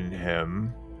escorting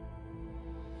him,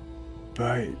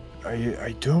 but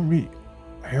I don't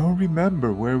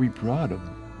remember where we brought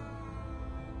him.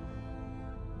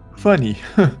 Funny.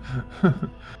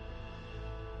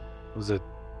 Was it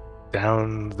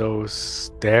down those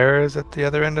stairs at the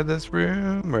other end of this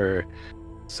room, or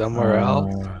somewhere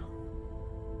else?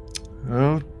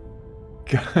 Oh,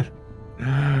 God.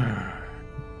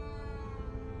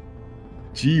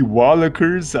 Gee,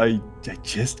 Wallachers, I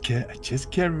just can't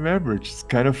remember. It's just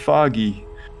kind of foggy.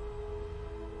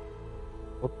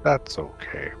 Well, that's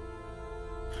okay.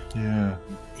 Yeah.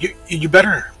 You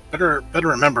better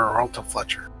remember, or I'll tell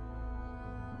Fletcher.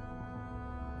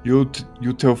 You'll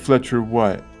tell Fletcher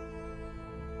what?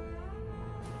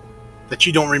 That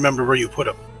you don't remember where you put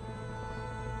him.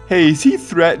 Hey, is he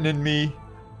threatening me?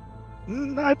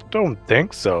 I don't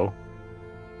think so.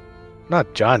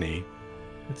 Not Johnny.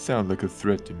 That sounds like a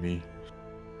threat to me.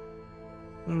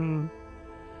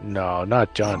 No,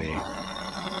 not Johnny.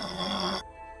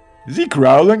 Is he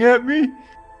growling at me?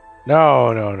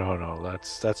 No.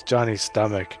 That's Johnny's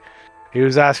stomach. He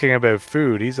was asking about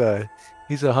food. He's a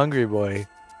hungry boy.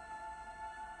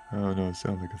 Oh no, it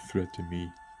sounds like a threat to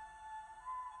me.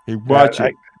 Hey, watch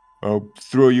it. I'll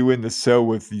throw you in the cell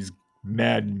with these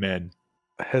madmen.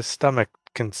 His stomach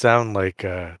can sound like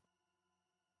a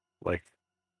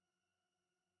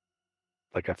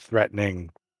threatening,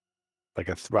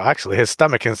 actually, his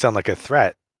stomach can sound like a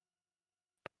threat.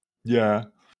 Yeah.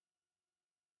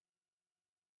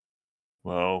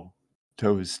 Well,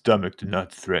 tell his stomach to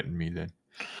not threaten me then.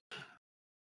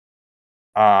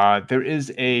 There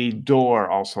is a door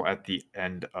also at the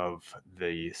end of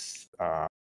the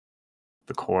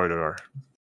corridor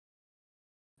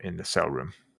in the cell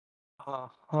room.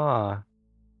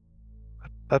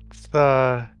 Let's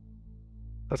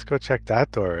go check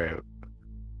that door out.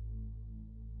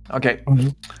 Okay.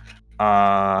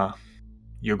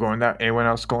 You're going that. Anyone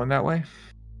else going that way?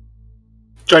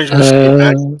 Johnny's gonna stay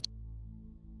back.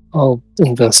 I'll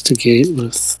investigate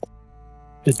with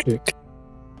Vidric.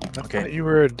 Okay. You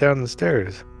were down the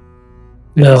stairs.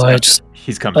 No,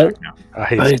 he's come back now.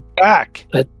 He's back.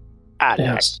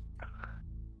 Yes.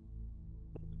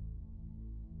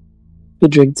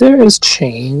 Vidric, there is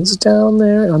chains down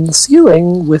there on the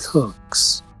ceiling with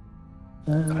hooks.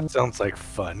 That sounds like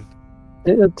fun.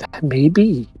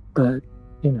 Maybe, but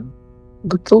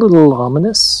looked a little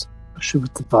ominous, especially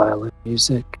with the violin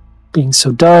music being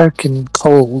so dark and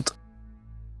cold.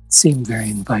 It seemed very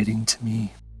inviting to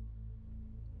me.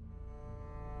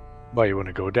 Why, you want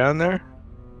to go down there?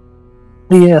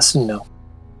 Yes and no.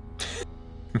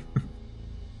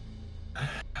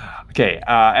 Okay,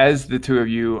 as the two of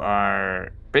you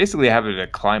are basically having to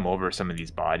climb over some of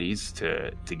these bodies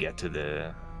to get to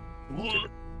the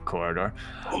corridor.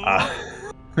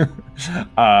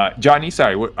 Johnny,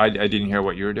 sorry, I didn't hear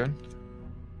what you were doing.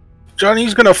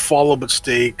 Johnny's gonna follow, but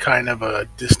stay kind of a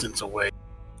distance away.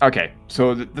 Okay,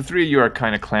 so the three of you are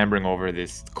kind of clambering over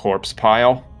this corpse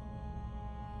pile.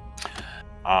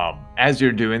 As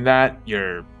you're doing that,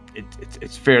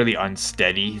 it's fairly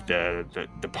unsteady.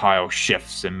 The pile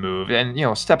shifts and moves,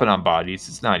 and stepping on bodies,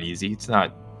 it's not easy. It's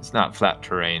not flat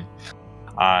terrain.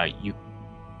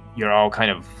 You're all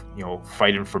kind of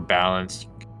fighting for balance,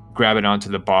 grabbing onto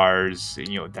the bars.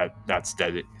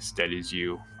 That steadies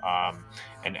you.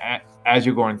 And as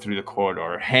you're going through the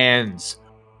corridor, hands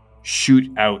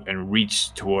shoot out and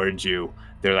reach towards you.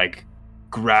 They're like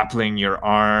grappling your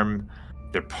arm.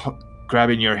 They're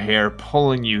grabbing your hair,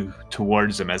 pulling you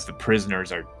towards them as the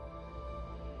prisoners are,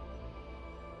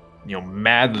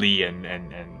 madly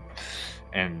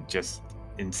and just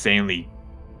insanely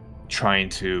trying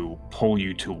to pull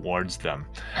you towards them.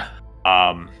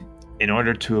 In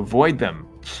order to avoid them,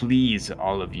 please,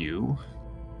 all of you,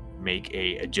 make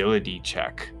a agility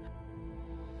check.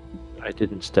 I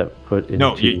didn't step foot into...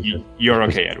 No, you're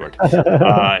okay, Edward.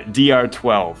 DR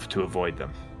 12 to avoid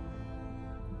them.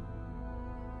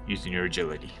 Using your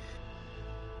agility.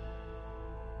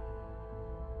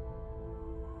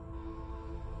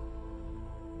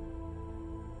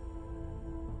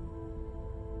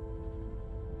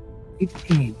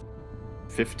 $18.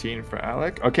 15 for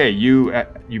Alec. Okay, you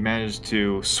managed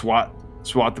to swat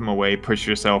them away, push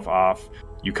yourself off.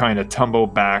 You kind of tumble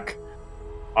back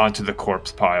onto the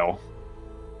corpse pile.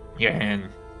 Your hand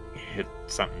hit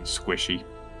something squishy,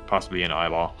 possibly an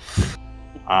eyeball.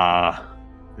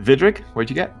 Vidric, what'd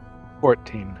you get?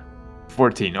 14.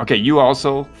 14. Okay, you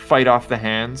also fight off the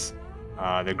hands.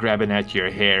 They're grabbing at your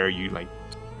hair. You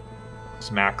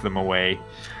smack them away,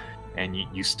 and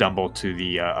you stumble to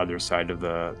the other side of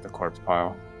the corpse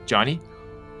pile. Johnny?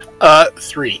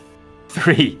 3.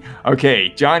 3. Okay,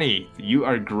 Johnny, you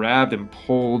are grabbed and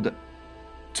pulled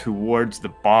towards the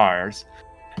bars,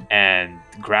 and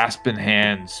grasping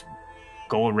hands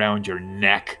go around your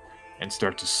neck and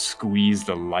start to squeeze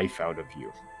the life out of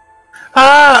you.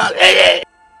 Okay.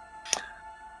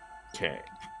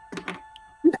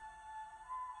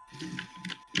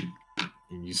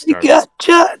 And You got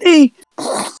Johnny!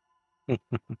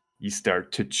 You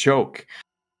start to choke.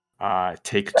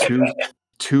 Take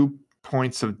two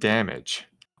points of damage.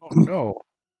 Oh no.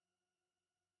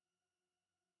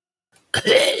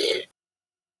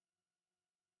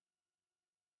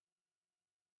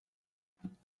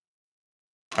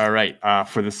 All right.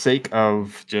 For the sake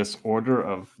of just order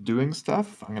of doing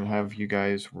stuff, I'm gonna have you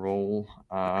guys roll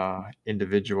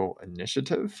individual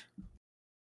initiative.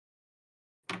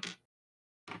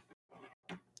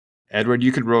 Edward,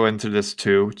 you could roll into this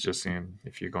too, just seeing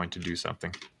if you're going to do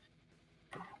something.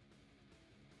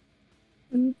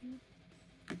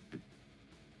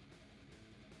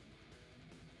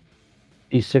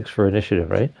 E6 for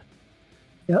initiative, right?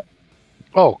 Yep.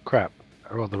 Oh crap!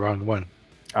 I rolled the wrong one.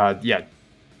 Yeah.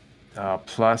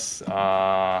 Plus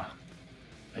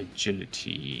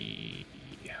agility.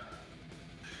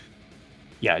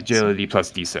 Yeah, agility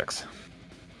plus D6.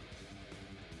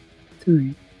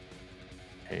 3.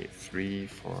 Okay, 3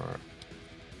 for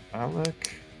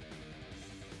Alec.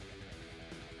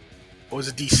 What was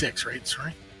a D6, right?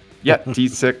 Sorry. Yeah,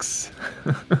 D6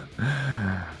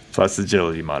 plus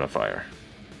agility modifier.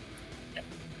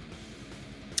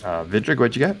 Vidric,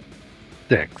 what'd you get?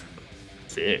 6.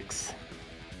 6.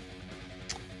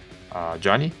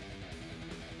 Johnny?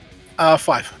 5.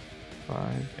 5.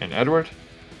 And Edward?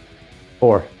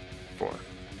 4. 4.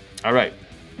 All right.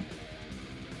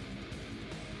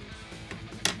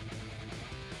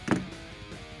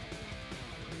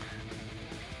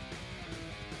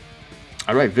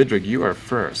 All right, Vidric, you are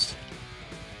first.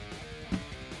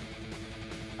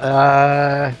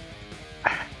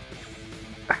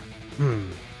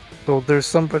 So there's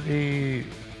somebody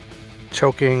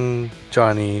choking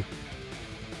Johnny.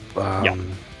 Yeah.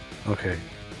 Okay.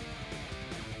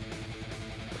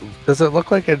 Does it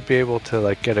look like I'd be able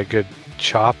to get a good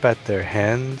chop at their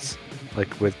hands,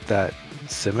 with that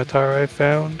scimitar I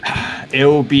found?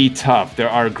 It'll be tough. There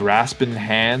are grasping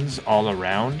hands all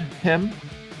around him.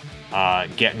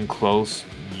 Getting close,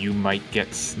 you might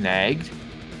get snagged.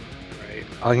 Right.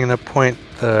 I'm gonna point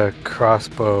the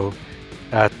crossbow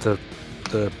at the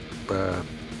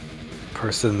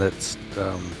person that's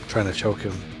trying to choke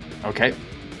him. Okay.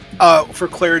 For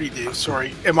clarity, Dave,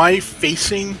 sorry. Am I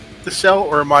facing the cell,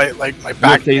 or am I my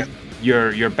back?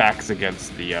 Your back's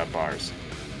against the bars.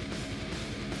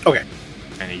 Okay.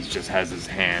 And he just has his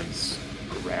hands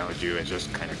around you and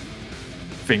just kind of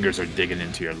fingers are digging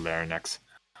into your larynx.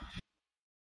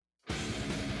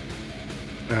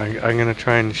 I'm gonna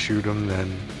try and shoot him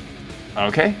then.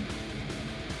 Okay.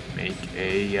 Make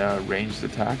a ranged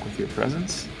attack with your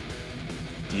presence.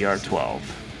 DR 12.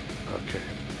 Okay.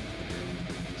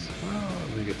 So,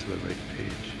 let me get to the right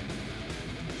page.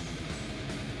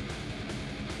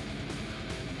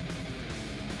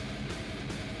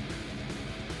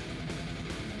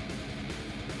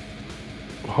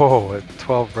 Oh, at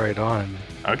 12 right on.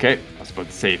 Okay, I was about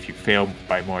to say if you fail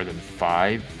by more than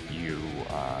 5, you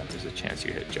there's a chance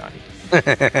you hit Johnny.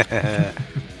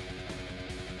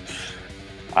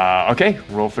 Okay,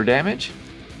 roll for damage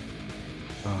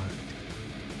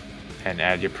and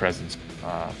add your presence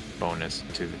bonus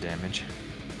to the damage.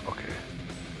 Okay.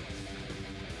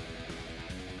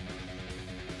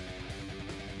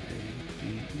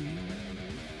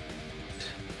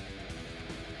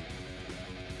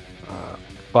 Uh,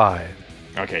 5.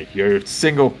 Okay, your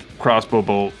single crossbow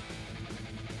bolt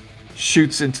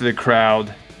shoots into the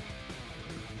crowd,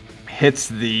 hits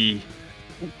the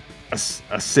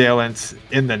assailant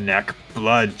in the neck.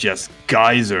 Blood just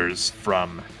geysers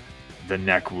from the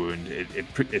neck wound. It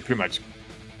pretty much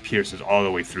pierces all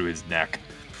the way through his neck,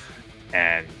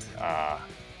 and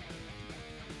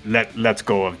lets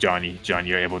go of Johnny. Johnny,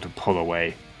 you're able to pull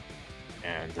away,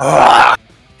 and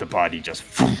the body just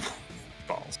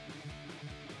falls.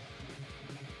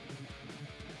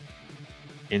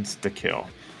 Insta kill.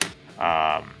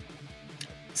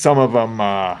 Some of them.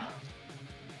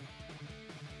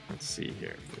 Let's see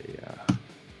here. They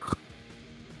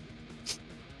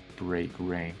break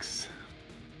ranks.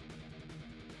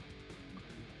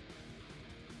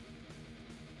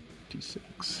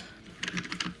 D6.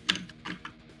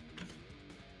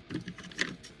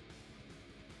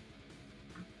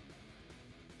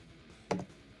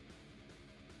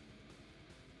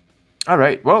 All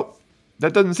right. Well,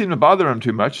 that doesn't seem to bother them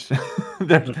too much.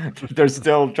 they're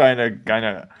still trying to kind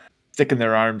of sticking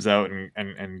their arms out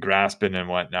and grasping and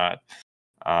whatnot.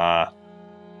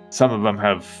 Some of them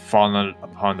have fallen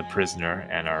upon the prisoner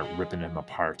and are ripping him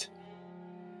apart.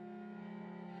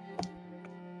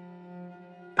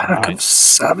 Pack of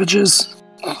savages.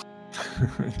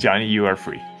 Johnny, you are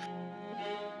free.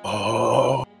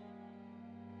 Oh.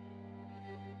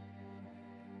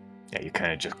 Yeah, you're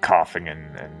kind of just coughing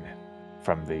and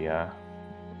from the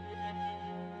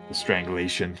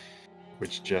strangulation,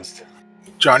 which just...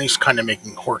 Johnny's kind of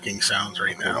making horking sounds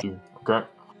right now. Okay.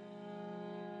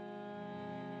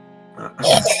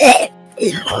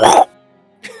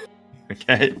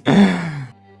 Okay.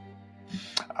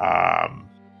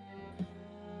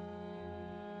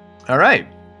 All right.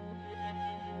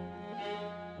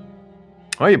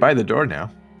 Oh, you're by the door now.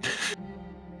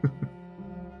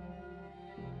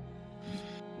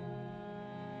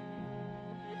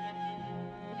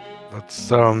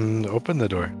 Let's open the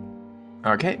door.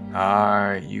 Okay.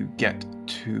 You get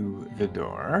to the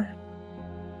door.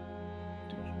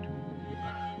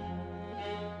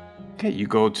 Okay, you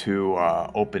go to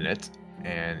open it,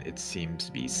 and it seems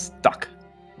to be stuck.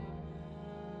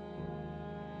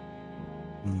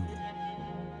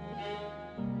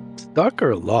 Stuck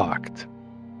or locked?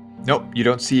 Nope, you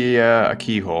don't see a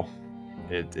keyhole.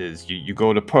 It is you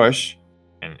go to push,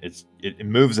 and it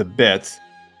moves a bit,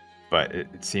 but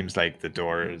it seems like the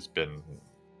door has been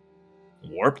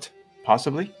warped,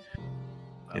 possibly,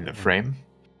 in the frame.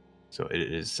 So it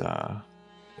is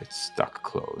it's stuck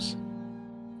closed.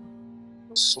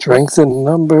 Strength in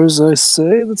numbers, I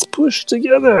say. Let's push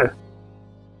together.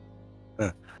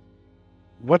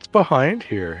 What's behind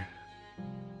here?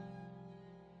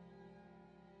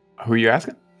 Who are you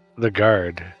asking? The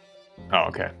guard. Oh,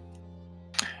 okay.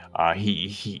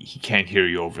 He can't hear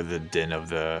you over the din of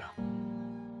the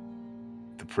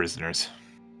prisoners.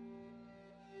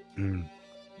 Mm.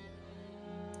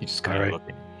 He's just kind of Alright.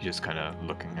 looking. He's just kind of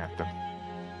looking at them.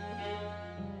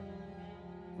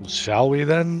 Shall we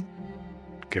then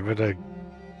give it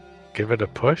a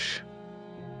push?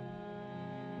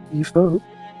 You vote.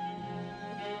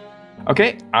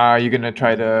 Okay, you're gonna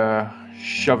try to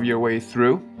shove your way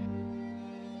through.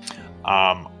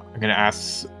 I'm gonna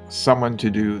ask someone to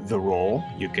do the roll.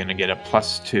 You're gonna get a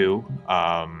 +2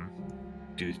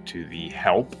 due to the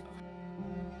help.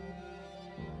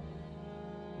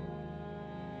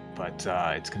 But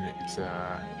it's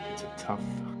a tough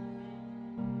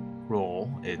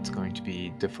roll. It's going to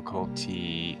be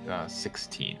difficulty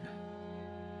 16.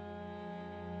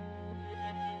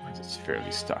 It's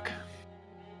fairly stuck.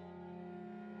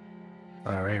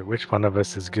 All right, which one of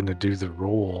us is going to do the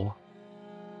roll?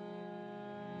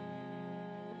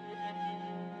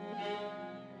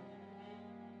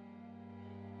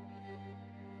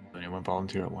 Anyone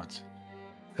volunteer at once?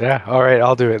 Yeah, all right,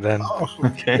 I'll do it then.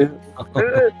 Okay.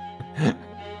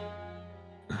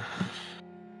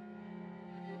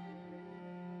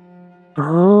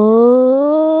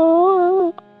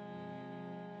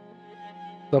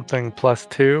 something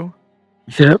 +2.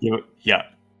 Yep. Yeah.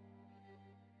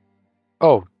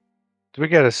 Oh, do we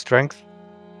get a strength?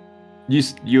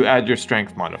 You add your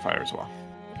strength modifier as well.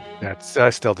 I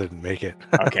still didn't make it.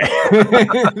 Okay.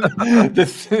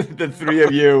 the three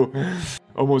of you,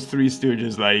 almost three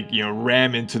stooges,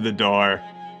 ram into the door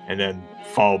and then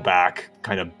fall back,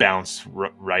 kind of bounce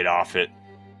right off it.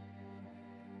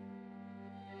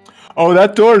 Oh,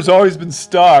 that door's always been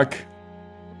stuck.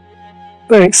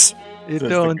 Thanks. You Says the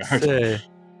don't guard. say.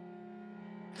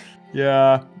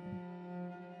 Yeah.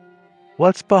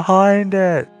 What's behind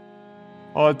it?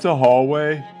 Oh, it's a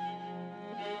hallway.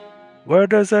 Where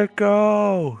does it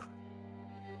go?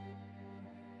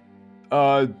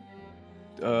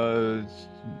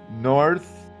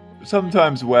 North,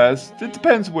 sometimes west. It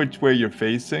depends which way you're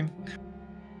facing.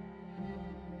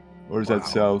 Or is that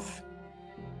south?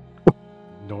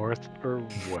 North or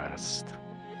west?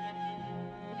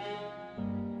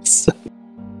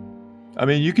 I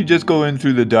mean, you could just go in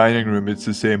through the dining room. It's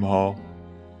the same hall.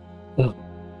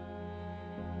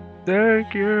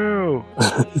 Thank you.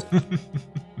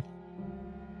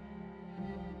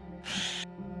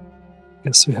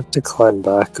 Guess we have to climb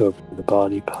back over the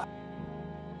body pile.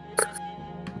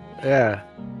 Yeah.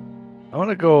 I want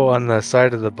to go on the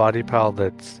side of the body pile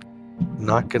that's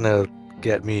not going to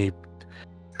get me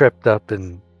tripped up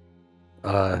and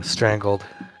strangled.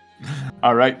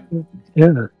 All right.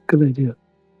 Yeah, good idea.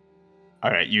 All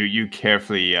right. You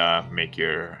carefully make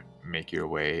your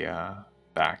way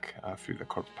back through the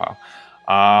corpse pile.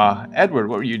 Edward,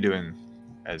 what were you doing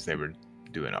as they were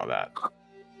doing all that?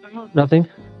 Nothing.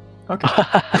 Okay.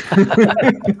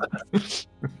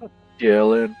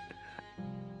 Yelling.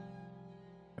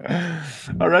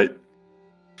 All right.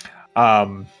 I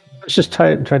was just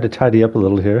trying to tidy up a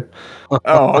little here.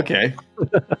 Oh, okay.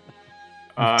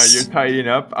 You're tidying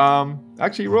up.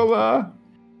 Actually, roll.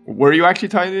 Were you actually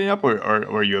tidying up, or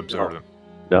were you observing?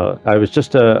 No, I was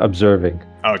just observing.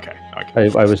 Okay.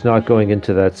 I was not going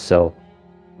into that cell.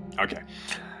 Okay.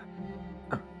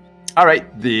 All right.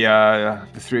 The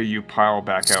three of you pile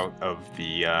back out of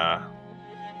the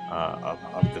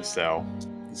of the cell,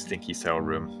 the stinky cell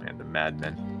room, and the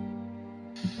madmen.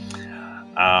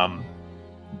 All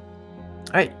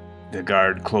right. The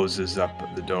guard closes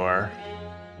up the door.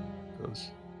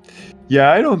 Goes,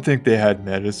 yeah, I don't think they had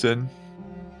medicine.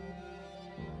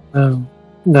 No,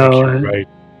 Right.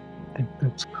 I think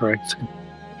that's correct.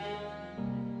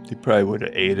 They probably would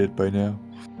have ate it by now.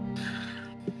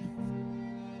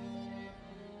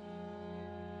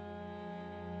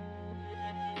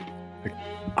 The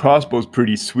crossbow's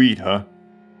pretty sweet, huh?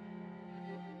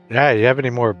 Yeah, you have any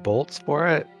more bolts for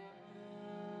it?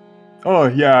 Oh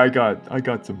yeah, I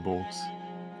got some bolts.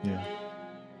 Yeah.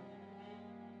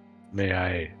 May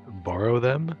I borrow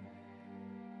them?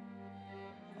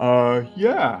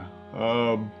 Yeah.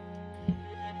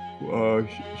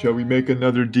 Shall we make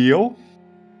another deal?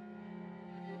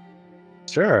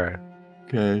 Sure.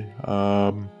 Okay.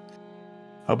 How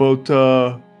about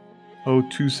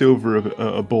 2 silver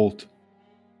a bolt?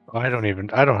 I don't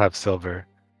have silver.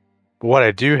 But what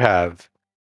I do have,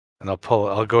 and I'll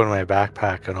go in my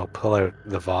backpack and I'll pull out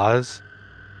the vase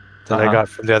that I got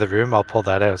from the other room. I'll pull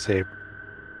that out and say,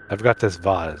 I've got this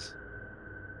vase.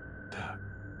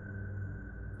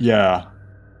 Yeah.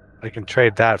 I can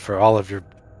trade that for all of your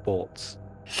bolts.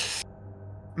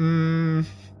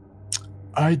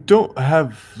 I don't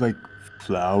have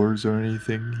flowers or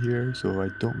anything here, so I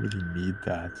don't really need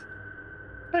that.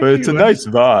 But it's a nice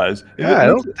vase. Yeah, I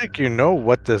don't think you know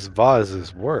what this vase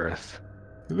is worth.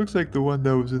 It looks like the one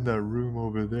that was in that room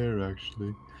over there,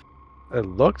 actually. It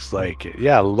looks like it.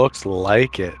 Yeah, it looks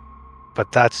like it.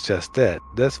 But that's just it.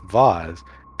 This vase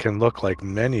can look like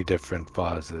many different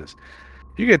vases.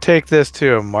 You could take this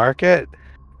to a market,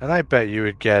 and I bet you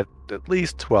would get at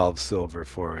least 12 silver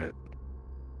for it.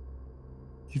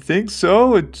 You think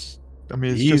so? It's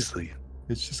Easily.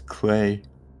 It's just clay.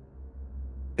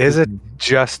 Is it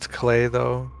just clay,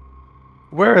 though?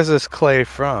 Where is this clay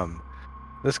from?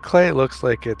 This clay looks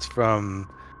like it's from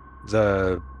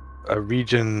a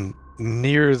region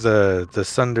near the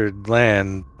Sundered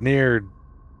Land, near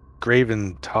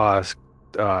Graven Tosk,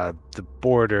 the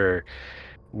border,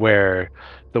 where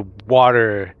the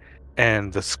water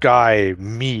and the sky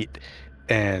meet,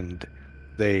 and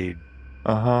they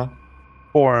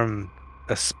form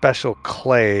a special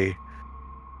clay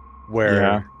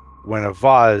where when a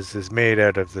vase is made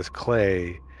out of this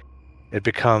clay, it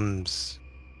becomes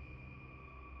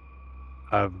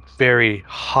a very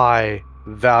high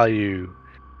value.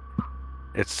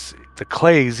 The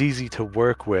clay is easy to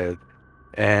work with,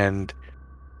 and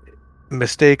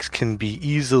mistakes can be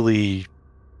easily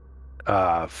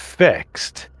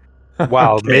fixed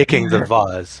while Okay. making the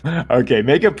vase. Okay,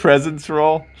 make a presence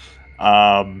roll.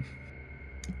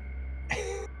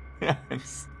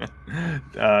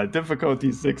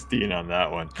 Difficulty 16 on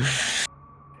that one.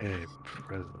 A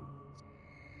present.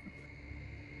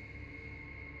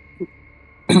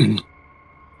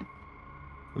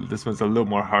 This one's a little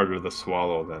more harder to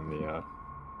swallow than the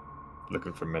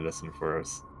looking for medicine for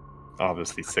us.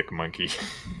 Obviously sick monkey.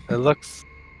 It looks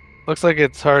like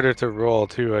it's harder to roll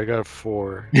too. I got a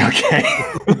 4. Okay.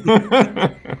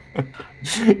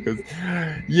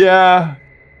 Yeah,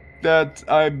 that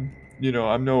I'm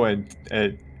no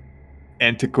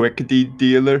antiquity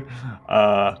dealer,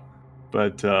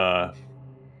 but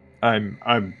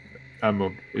I'm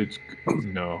it's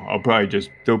no.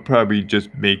 They'll probably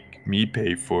just make me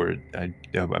pay for it. I'm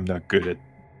not good at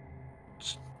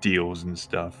deals and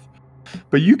stuff,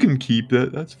 but you can keep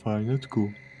that. That's fine. That's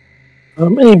cool. How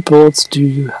many bullets do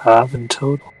you have in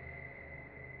total?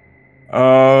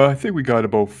 I think we got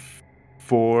about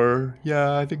 4.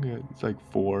 Yeah, I think it's like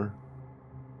 4.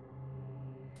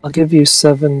 I'll give you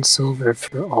 7 silver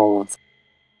for all of them.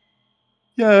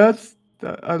 Yeah,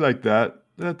 I like that.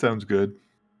 That sounds good.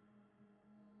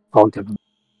 I'll give them.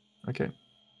 Okay.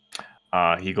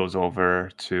 He goes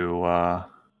over to a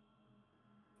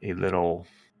little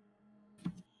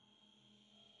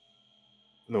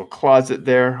closet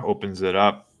there, opens it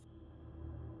up,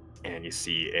 and you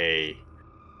see a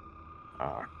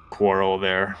quarrel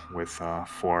there with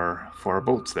 4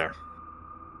 bolts there.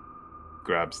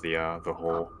 Grabs the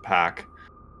whole pack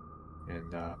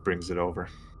and brings it over.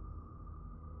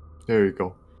 There you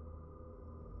go.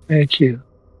 Thank you.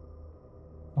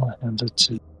 I'll hand it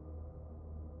to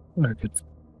our good.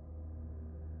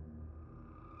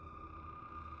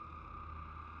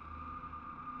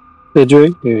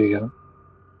 Sidric, here you go.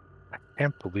 I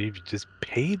can't believe you just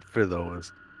paid for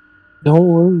those. Don't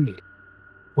worry.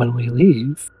 When we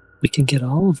leave, we can get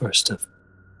all of our stuff.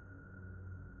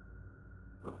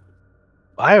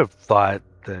 I have thought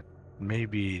that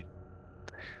maybe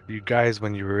you guys,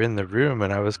 when you were in the room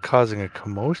and I was causing a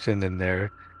commotion in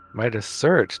there, might have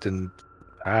searched, and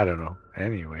I don't know.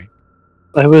 Anyway,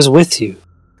 I was with you.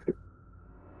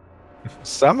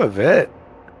 some of it.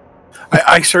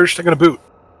 I searched. I got a boot.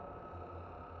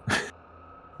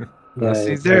 Now,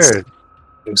 see it's there.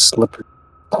 New slipper.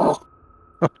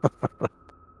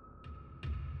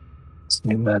 It's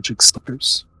new magic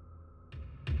slippers.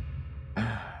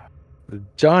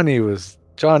 Johnny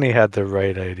had the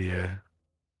right idea.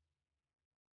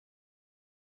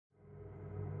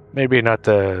 Maybe not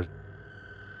the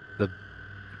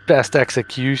best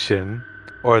execution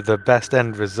or the best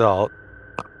end result,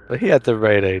 but he had the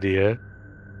right idea.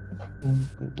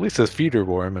 At least his feet are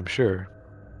warm, I'm sure.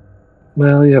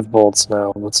 Well, you have bolts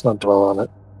now. Let's not dwell on it.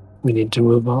 We need to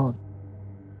move on.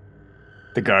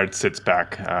 The guard sits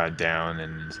back down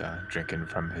and is drinking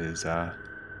from his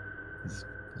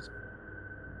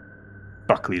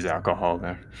Buckley's alcohol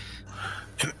there.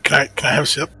 Can I have a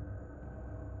sip?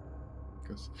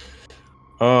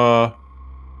 No,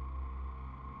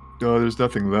 there's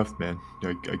nothing left, man.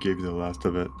 I gave you the last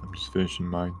of it. I'm just finishing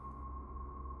mine.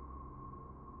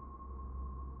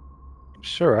 I'm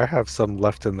sure I have some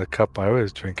left in the cup I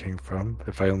was drinking from,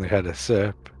 if I only had a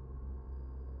sip.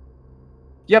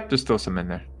 Yep, there's still some in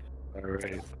there. All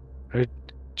right. Hey,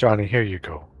 Johnny, here you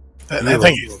go.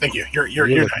 Thank you.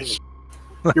 You're nice.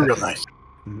 You're real nice.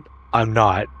 I'm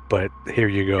not, but here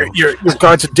you go. You're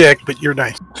God's a dick, but you're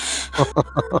nice.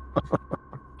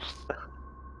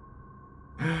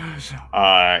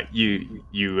 You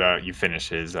finish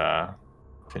his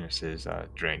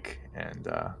drink, and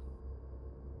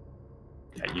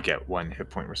you get 1 hit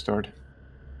point restored.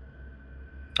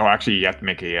 Oh, actually, you have to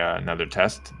make another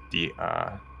test. The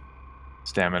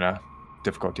stamina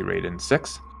difficulty rate in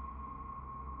 6.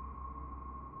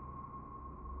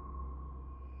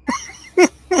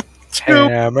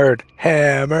 Hammered.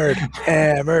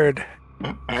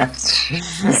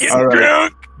 All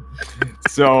right.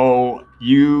 So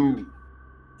you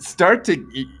start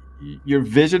to your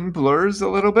vision blurs a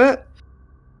little bit,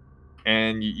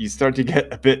 and you start to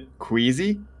get a bit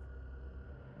queasy.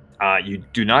 You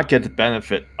do not get the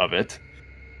benefit of it,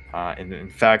 and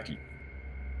in fact,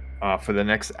 for the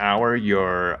next hour,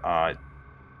 your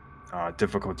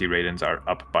difficulty ratings are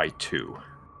up by 2.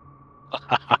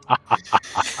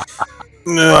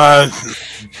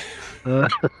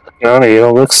 Johnny, you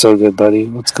don't look so good, buddy.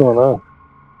 What's going on?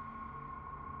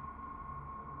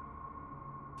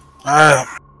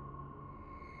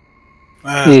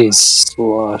 He's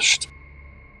sloshed.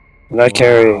 I'm not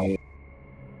carrying.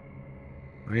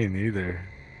 Me neither.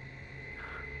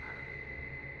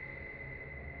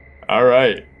 All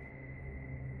right.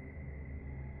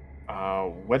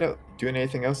 What doing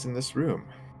anything else in this room?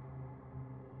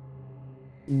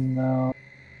 No.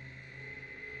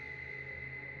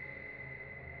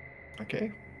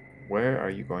 Okay. Where are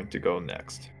you going to go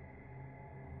next?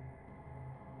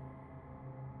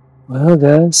 Well,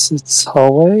 guys, it's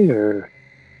hallway or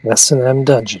S&M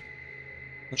dungeon.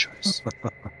 Choice.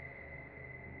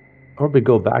 Or we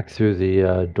go back through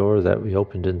the door that we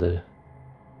opened in the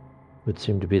would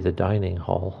seem to be the dining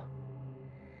hall.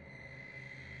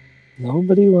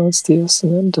 Nobody wants the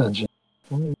S&M dungeon.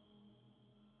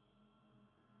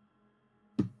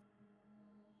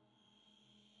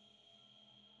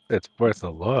 It's worth a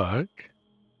look.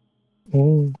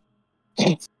 Mm.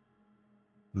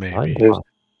 Maybe. I'll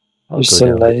There's go some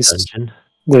down nice- the dungeon.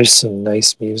 There's some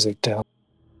nice music down.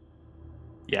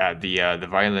 Yeah, the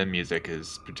violin music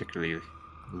is particularly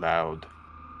loud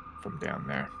from down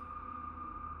there.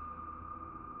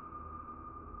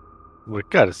 We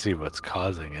gotta see what's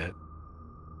causing it.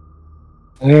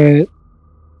 All right,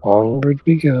 onward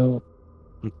we go.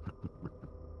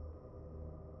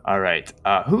 All right.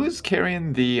 Who is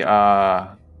carrying the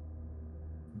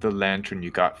lantern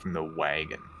you got from the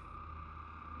wagon?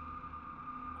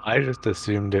 I just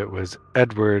assumed it was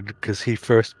Edward because he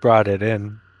first brought it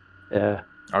in. Yeah,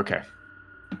 Okay.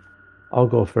 I'll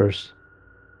go first.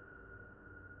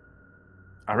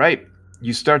 All right.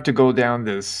 You start to go down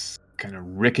this kind of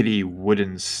rickety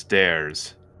wooden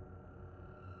stairs.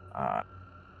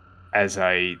 As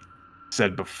I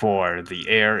said before, the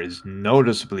air is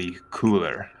noticeably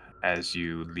cooler as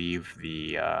you leave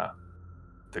the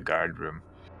guard room.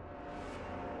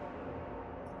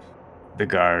 The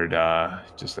guard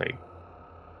just like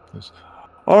goes,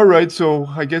 all right, so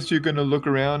I guess you're gonna look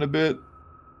around a bit,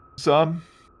 some.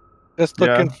 Just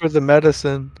looking for the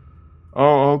medicine.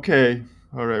 Oh, okay.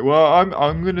 All right. Well,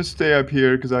 I'm gonna stay up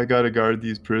here because I gotta guard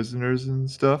these prisoners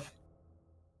and stuff.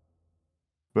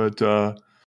 But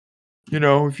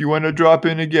if you want to drop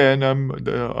in again,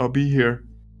 I'll be here.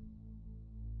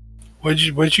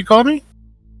 What'd you call me?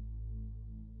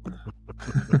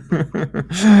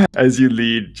 As you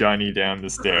lead Johnny down the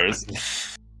stairs.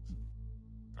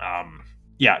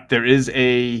 Yeah, there is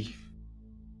a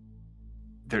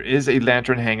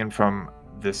lantern hanging from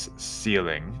this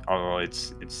ceiling, although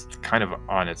it's kind of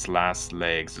on its last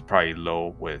legs. It's probably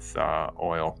low with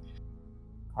oil.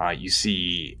 You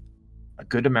see a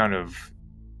good amount of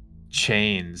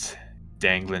chains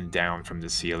dangling down from the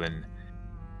ceiling,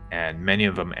 and many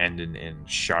of them ending in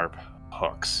sharp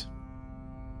hooks.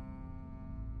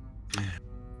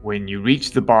 When you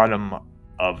reach the bottom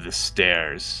of the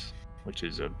stairs, which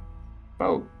is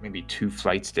about maybe 2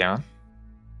 flights down,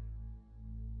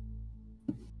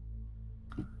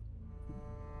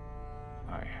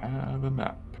 I have a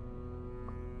map.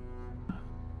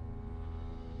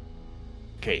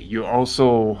 Okay, you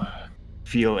also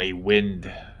feel a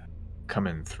wind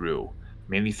coming through,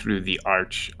 mainly through the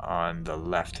arch on the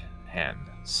left-hand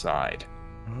side.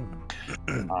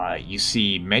 You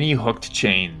see many hooked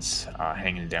chains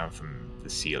hanging down from the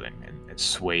ceiling and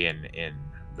swaying in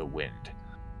the wind.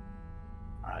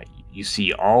 You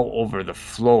see all over the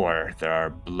floor there are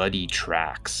bloody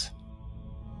tracks,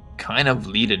 kind of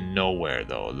leading nowhere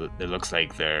though. It looks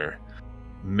like they're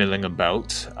milling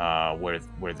about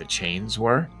where the chains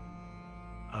were.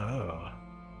 Oh.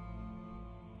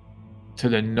 To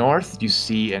the north, you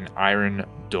see an iron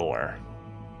door.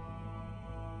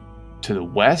 To the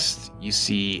west, you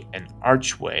see an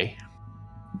archway.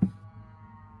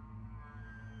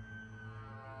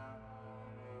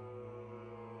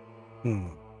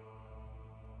 You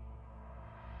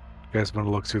guys want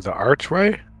to look through the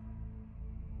archway?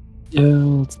 Yeah,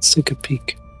 let's take a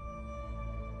peek.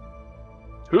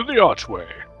 To the archway.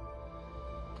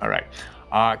 All right.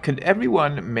 Could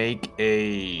everyone make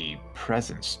a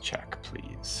presence check,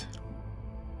 please?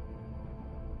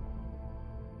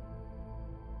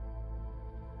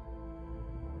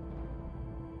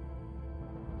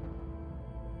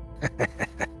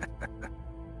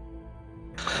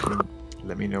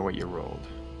 Let me know what you rolled.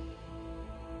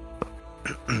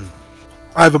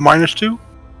 I have a -2.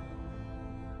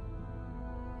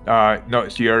 No,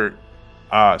 so you're...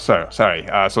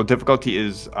 sorry. So difficulty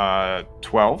is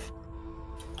 12.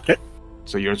 Okay.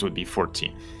 So yours would be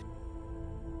 14.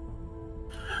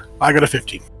 I got a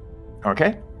 15.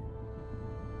 Okay.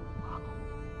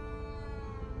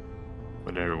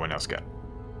 What did everyone else get?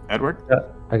 Edward?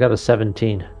 I got a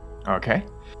 17. Okay.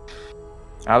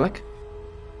 Alec?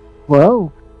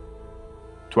 Whoa.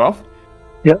 12?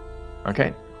 Yep.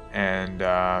 Okay. And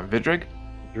Vidrig?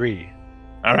 3.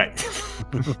 All right.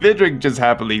 Vidrig just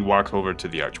happily walks over to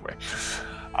the archway.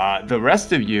 The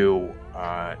rest of you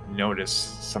notice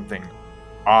something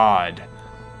odd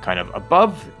kind of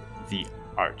above the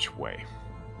archway.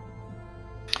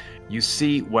 You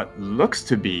see what looks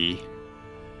to be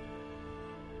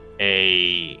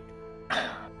a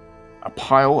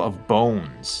pile of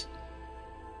bones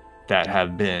that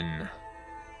have been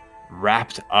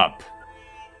wrapped up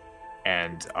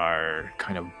and are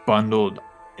kind of bundled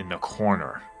in the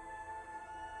corner.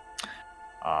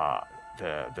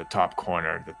 The top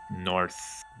corner, the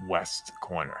northwest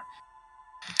corner.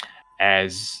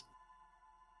 As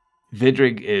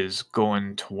Vidrig is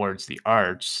going towards the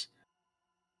arch,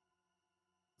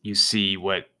 you see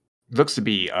what looks to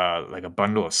be like a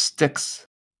bundle of sticks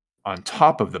on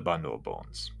top of the bundle of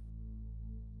bones.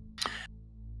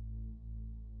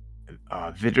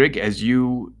 Vidrig, as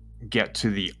you get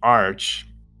to the arch,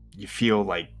 you feel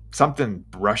like something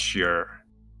brush your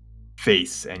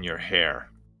face and your hair.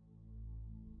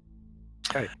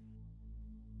 Okay.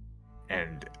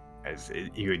 And as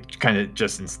you kind of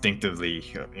just instinctively,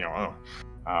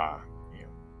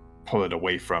 pull it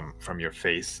away from your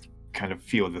face, kind of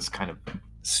feel this kind of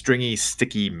stringy,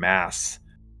 sticky mass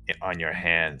on your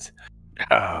hands.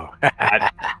 Oh.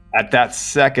 At that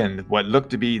second, what looked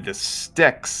to be the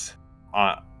sticks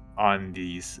on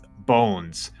these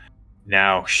bones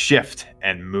now shift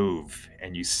and move,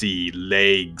 and you see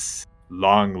legs,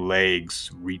 long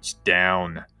legs, reach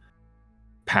down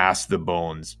past the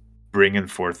bones, bringing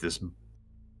forth this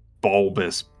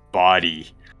bulbous body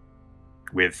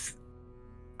with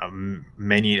a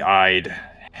many-eyed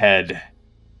head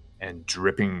and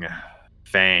dripping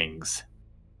fangs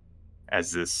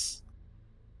as this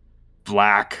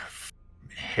black,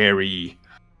 hairy,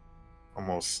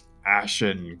 almost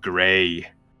ashen gray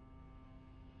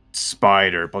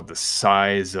spider about the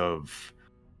size of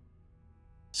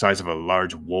a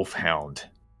large wolfhound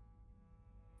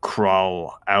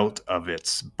crawl out of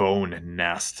its bone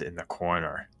nest in the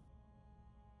corner.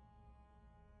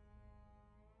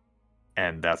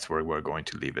 And that's where we're going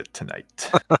to leave it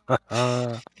tonight.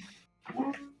 God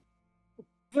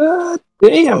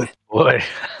damn it. Boy.